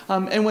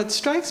 And what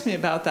strikes me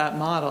about that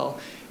model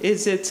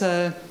is it's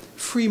a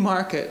free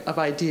market of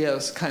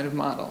ideas kind of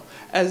model,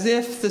 as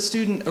if the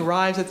student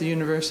arrives at the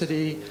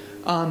university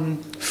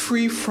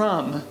free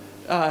from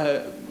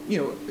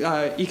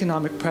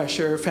economic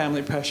pressure,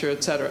 family pressure,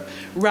 et cetera,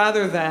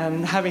 rather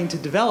than having to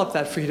develop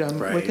that freedom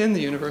within the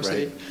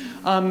university.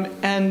 Right.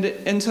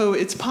 And so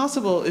it's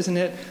possible, isn't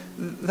it,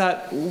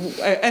 that,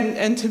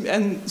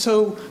 and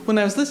so when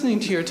I was listening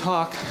to your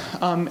talk,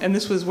 and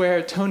this was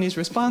where Tony's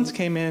response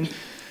came in,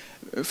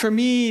 for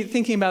me,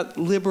 thinking about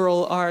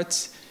liberal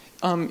arts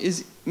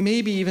is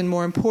maybe even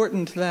more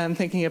important than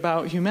thinking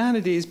about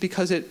humanities,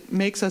 because it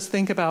makes us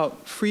think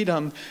about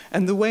freedom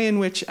and the way in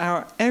which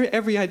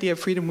every idea of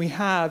freedom we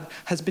have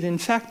has been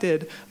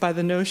infected by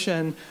the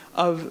notion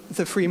of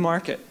the free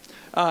market.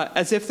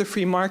 As if the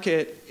free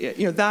market,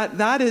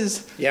 that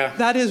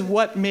is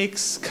what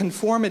makes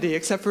conformity,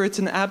 except for it's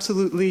an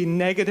absolutely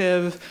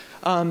negative,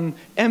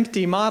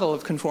 empty model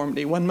of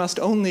conformity. One must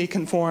only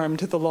conform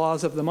to the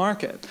laws of the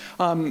market.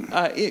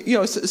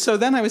 So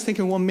then I was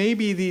thinking, well,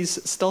 maybe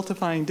these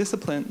stultifying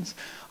disciplines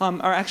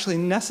are actually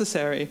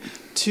necessary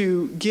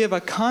to give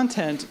a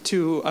content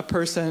to a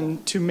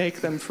person to make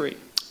them free.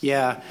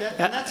 Yeah.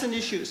 And that's an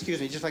issue, excuse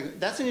me,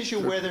 that's an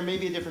issue where there may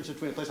be a difference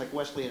between a place like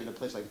Wesleyan and a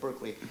place like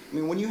Berkeley. I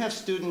mean, when you have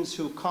students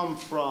who come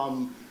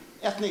from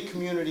ethnic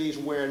communities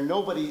where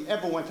nobody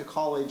ever went to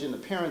college and the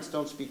parents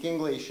don't speak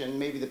English and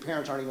maybe the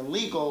parents aren't even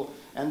legal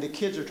and the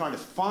kids are trying to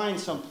find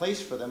some place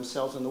for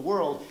themselves in the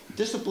world,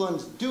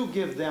 disciplines do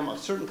give them a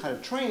certain kind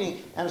of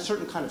training and a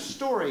certain kind of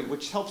story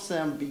which helps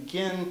them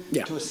begin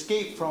to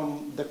escape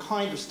from the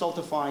kind of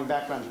stultifying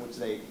backgrounds which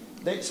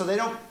so they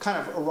don't kind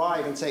of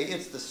arrive and say,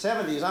 it's the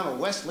 70s, I'm a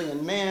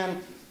Wesleyan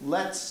man,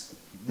 let's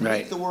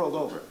make the world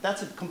over.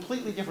 That's a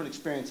completely different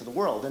experience of the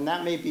world, and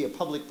that may be a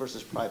public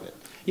versus private.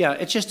 Yeah,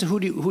 it's just who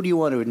do you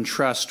want to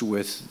entrust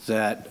with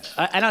that?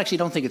 I actually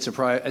don't think it's a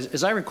private.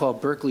 As I recall,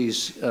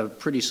 Berkeley's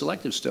pretty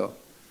selective still,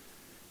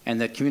 and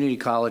that community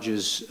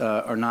colleges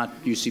are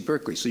not UC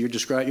Berkeley. So you're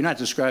not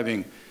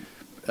describing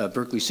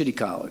Berkeley City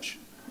College.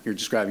 You're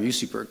describing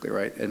UC Berkeley,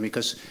 right? And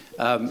because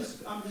I'm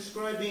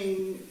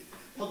describing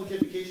public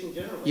education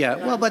generally. Yeah,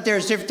 well, but there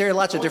are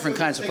lots of different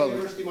kinds of public.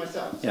 University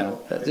myself. Yeah,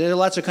 there are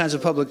lots of kinds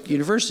of public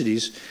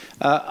universities,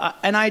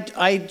 and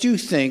I do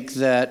think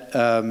that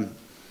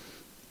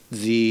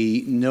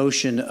the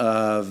notion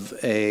of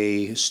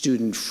a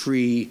student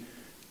free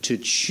to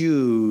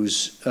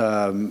choose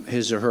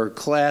his or her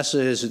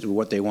classes,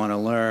 what they want to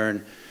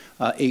learn,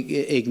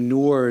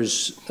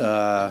 ignores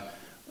the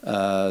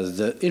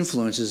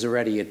influences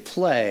already at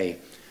play.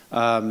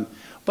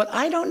 But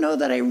I don't know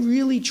that I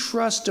really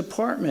trust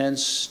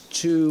departments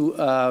to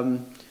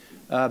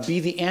be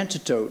the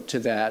antidote to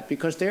that,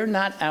 because they're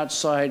not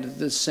outside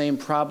the same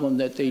problem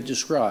that they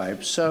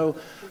describe. So,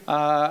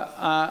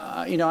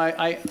 I'm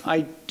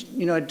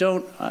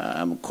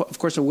of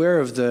course aware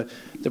of the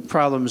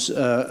problems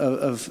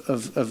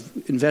of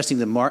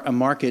investing a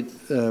market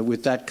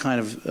with that kind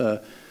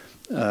of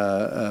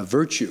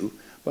virtue.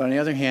 But on the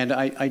other hand,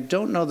 I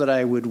don't know that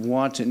I would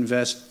want to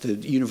invest the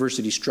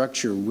university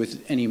structure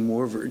with any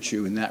more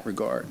virtue in that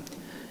regard.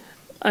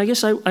 I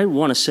guess I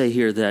want to say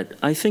here that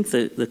I think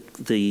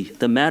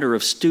the matter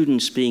of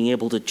students being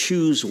able to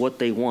choose what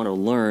they want to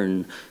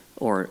learn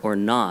or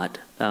not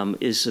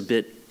is a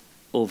bit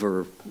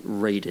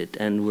overrated,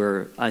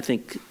 and I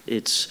think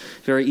it's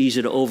very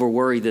easy to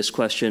over-worry this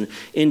question,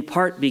 in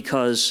part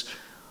because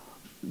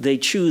they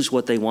choose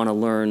what they want to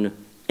learn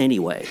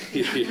anyway.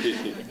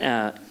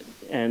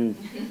 And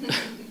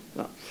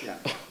well.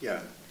 Yeah.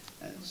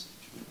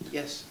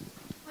 Yes.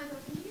 Michael,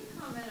 can you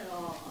comment at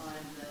all on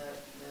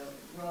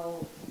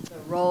the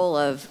role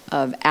of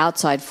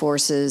outside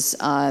forces?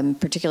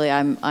 Particularly,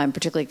 I'm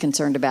particularly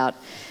concerned about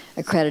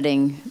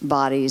accrediting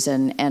bodies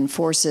and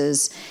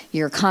forces.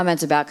 Your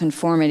comments about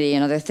conformity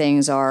and other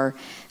things are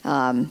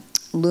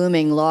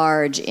looming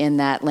large in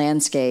that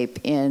landscape,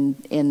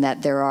 in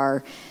that there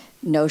are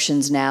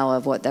notions now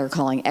of what they're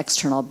calling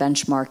external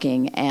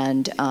benchmarking,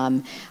 and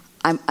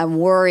I'm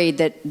worried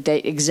that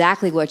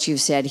exactly what you've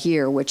said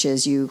here, which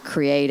is you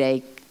create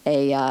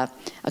a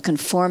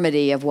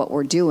conformity of what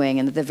we're doing,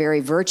 and that the very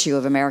virtue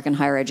of American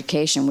higher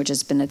education, which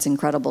has been its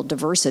incredible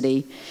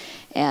diversity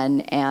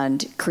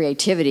and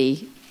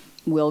creativity,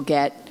 will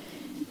get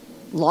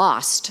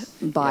lost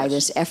by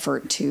this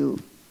effort to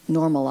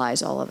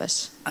normalize all of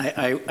us.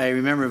 I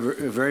remember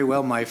very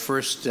well my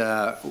first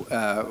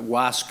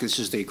WASC, this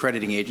is the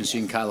accrediting agency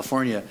in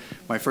California,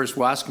 my first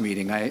WASC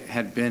meeting. I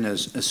had been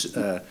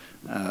and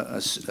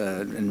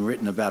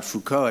written about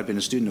Foucault. I'd been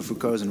a student of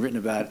Foucault's and written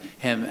about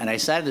him. And I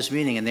sat at this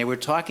meeting, and they were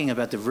talking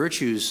about the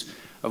virtues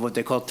of what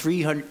they call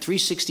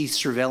 360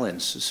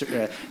 surveillance,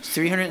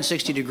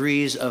 360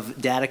 degrees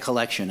of data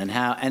collection, and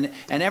how, and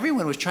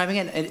everyone was chiming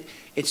in. And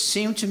it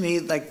seemed to me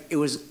like it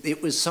was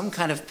some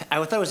kind of,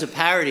 I thought it was a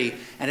parody,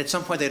 and at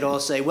some point they'd all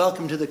say,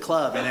 "Welcome to the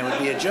club," and it would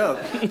be a joke,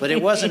 but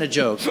it wasn't a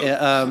joke.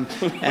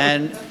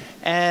 And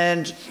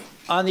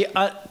on the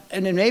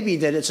and it may be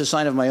that it's a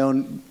sign of my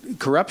own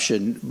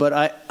corruption, but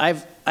I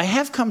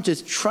have come to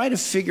try to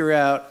figure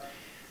out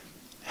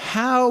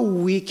how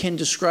we can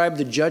describe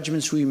the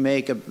judgments we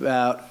make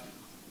about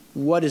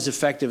what is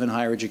effective in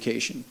higher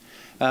education.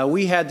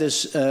 We had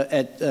this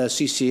at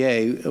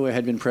CCA, where I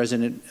had been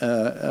president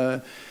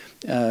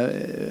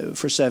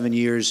for 7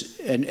 years,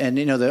 and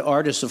you know, the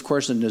artists, of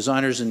course, and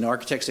designers and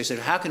architects, they said,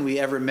 how can we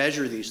ever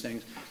measure these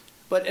things?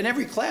 But in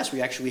every class,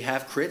 we actually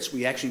have crits,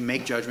 we actually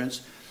make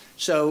judgments.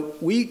 So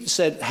we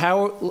said,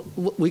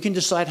 we can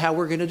decide how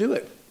we're going to do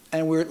it.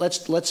 And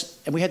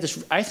and we had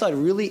this, I thought,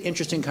 really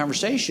interesting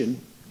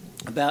conversation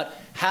about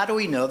how do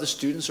we know the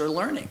students are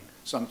learning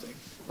something,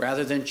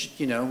 rather than,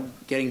 you know,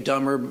 getting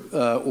dumber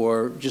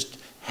or just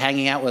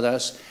hanging out with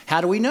us.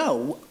 How do we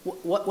know?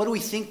 What do we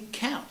think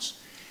counts?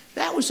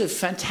 That was a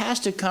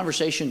fantastic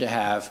conversation to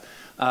have,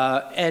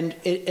 and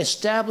it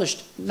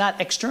established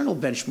not external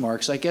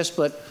benchmarks, I guess,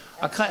 but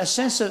a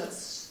sense of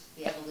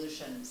the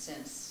evolution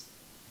since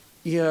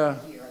here,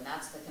 and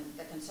that's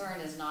the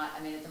concern is not.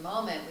 I mean, at the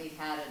moment we've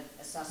had an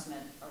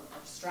assessment or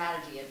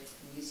strategy in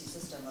the UC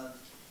system of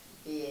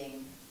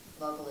being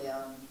locally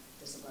owned,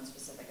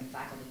 discipline-specific, and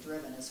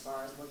faculty-driven as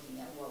far as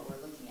looking at what we're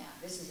looking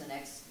at. This is an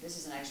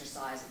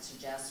exercise that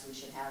suggests we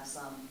should have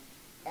some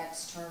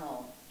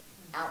external,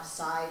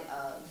 outside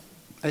of.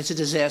 It's a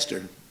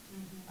disaster.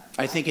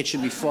 I think it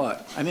should be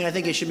fought. I mean, I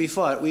think it should be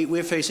fought.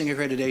 We're facing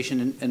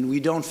accreditation, and we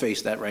don't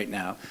face that right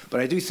now. But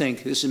I do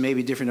think this is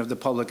maybe different of the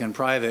public and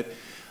private.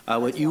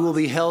 What you will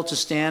be held to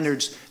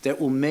standards that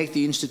will make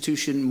the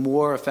institution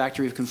more a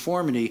factory of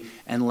conformity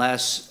and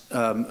less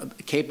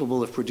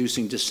capable of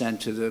producing dissent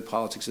to the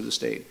politics of the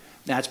state.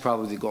 That's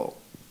probably the goal.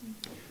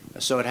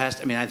 So it has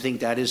to, I mean, I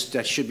think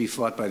that should be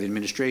fought by the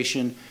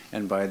administration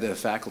and by the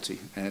faculty.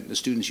 And the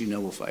students, you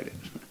know, will fight it.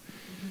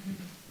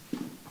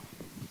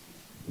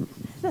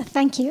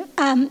 Thank you.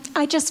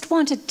 I just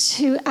wanted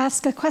to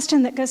ask a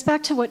question that goes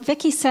back to what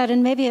Vicki said,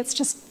 and maybe it's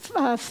just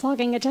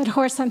flogging a dead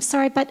horse, I'm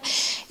sorry, but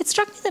it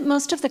struck me that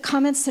most of the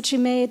comments that you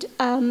made,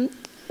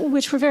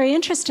 which were very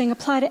interesting,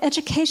 apply to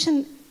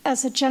education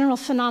as a general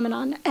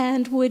phenomenon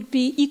and would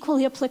be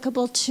equally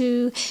applicable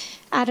to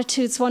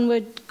attitudes one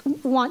would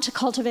want to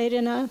cultivate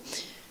in a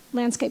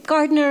landscape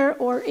gardener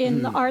or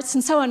in the arts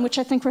and so on, which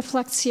I think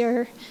reflects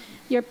your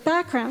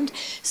background.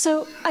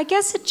 So I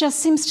guess it just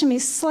seems to me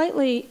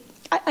slightly,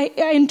 I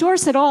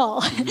endorse it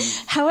all.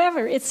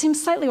 However, it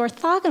seems slightly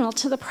orthogonal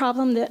to the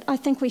problem that I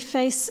think we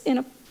face in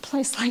a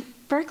place like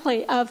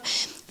Berkeley of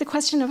the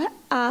question of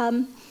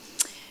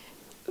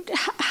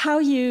how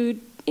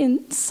you,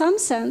 in some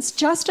sense,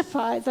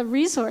 justify the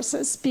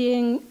resources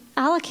being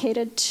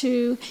allocated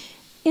to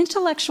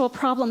intellectual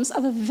problems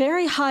of a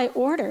very high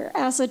order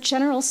as a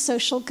general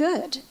social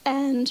good.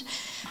 And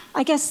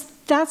I guess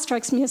that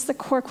strikes me as the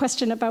core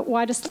question about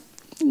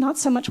not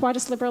so much why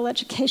does liberal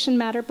education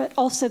matter, but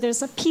also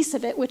there's a piece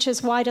of it, which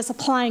is why does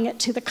applying it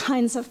to the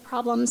kinds of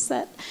problems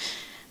that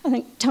I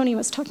think Tony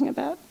was talking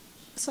about.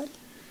 So.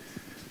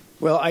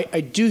 Well,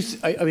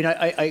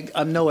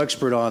 I'm no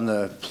expert on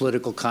the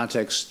political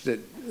context that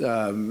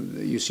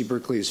UC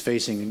Berkeley is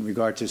facing in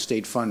regard to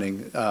state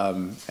funding,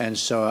 and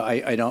so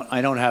I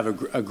don't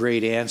have a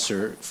great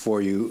answer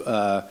for you.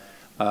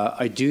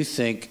 I do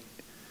think,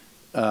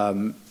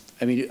 and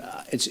I mean,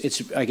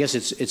 I guess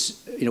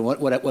it's you know,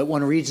 what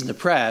one reads in the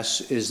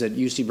press is that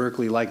UC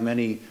Berkeley, like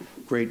many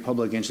great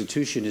public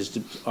institutions,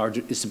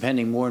 is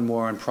depending more and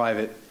more on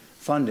private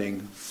funding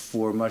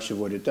for much of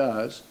what it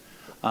does.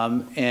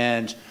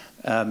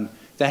 That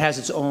has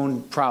its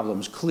own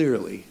problems,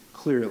 clearly.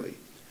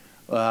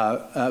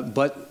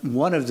 But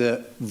one of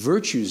the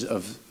virtues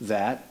of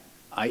that,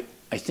 I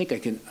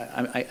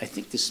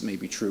think this may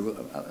be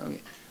true,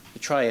 to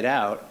try it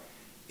out,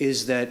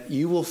 is that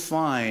you will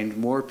find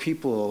more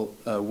people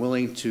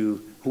willing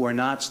to, who are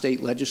not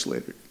state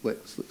legislators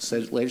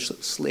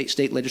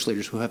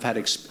who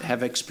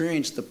have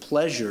experienced the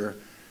pleasure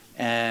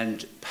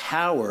and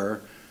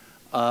power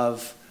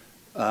of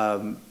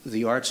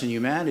the arts and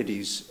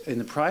humanities in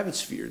the private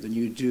sphere than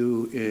you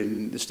do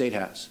in the State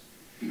House.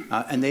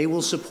 And they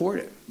will support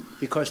it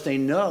because they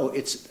know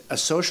it's a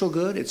social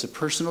good, it's a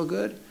personal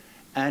good,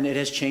 and it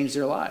has changed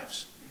their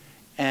lives.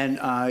 And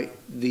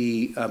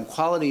the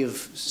quality of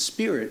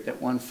spirit that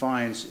one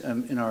finds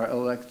in our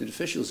elected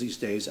officials these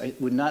days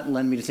would not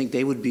lend me to think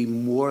they would be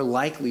more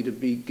likely to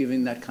be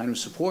giving that kind of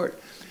support.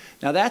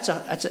 Now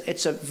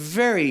it's a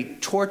very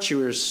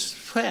tortuous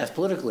path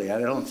politically. I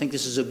don't think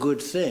this is a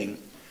good thing.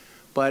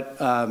 But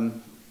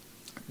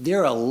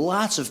there are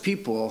lots of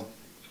people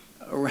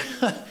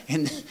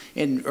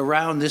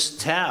around this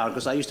town,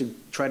 because I used to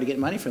try to get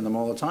money from them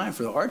all the time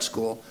for the art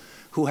school,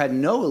 who had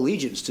no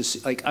allegiance to,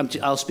 like,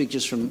 I'll speak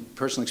just from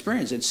personal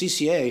experience. At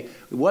CCA, it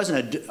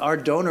wasn't our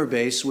donor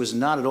base was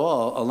not at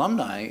all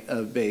alumni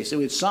base. It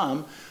was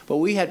some, but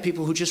we had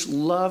people who just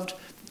loved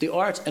the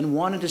arts and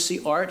wanted to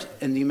see art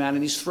and the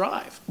humanities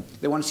thrive.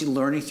 They wanted to see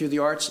learning through the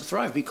arts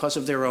thrive because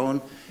of their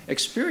own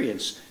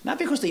experience. Not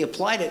because they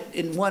applied it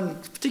in one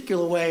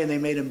particular way and they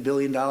made $1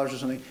 billion or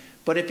something,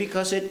 but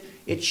because it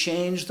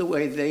changed the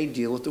way they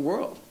deal with the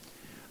world.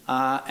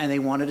 And they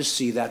wanted to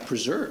see that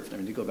preserved. I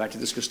mean, to go back to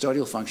this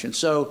custodial function.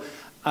 So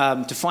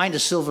to find a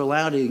silver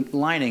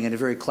lining in a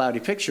very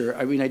cloudy picture,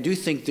 I mean, I do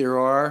think there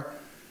are,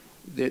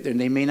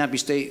 they may not be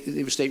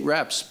state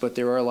reps, but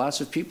there are lots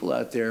of people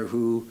out there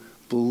who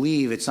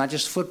believe it's not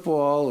just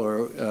football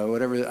or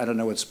whatever, I don't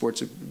know what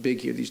sports are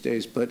big here these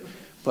days, but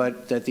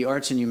that the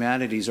arts and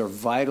humanities are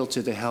vital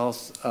to the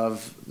health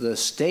of the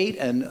state,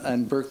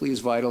 and Berkeley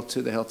is vital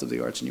to the health of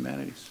the arts and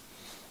humanities.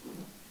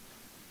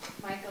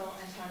 Michael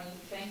and Tony,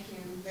 thank you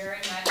very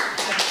much.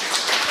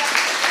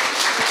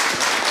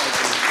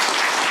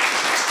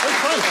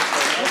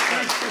 It was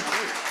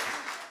fun.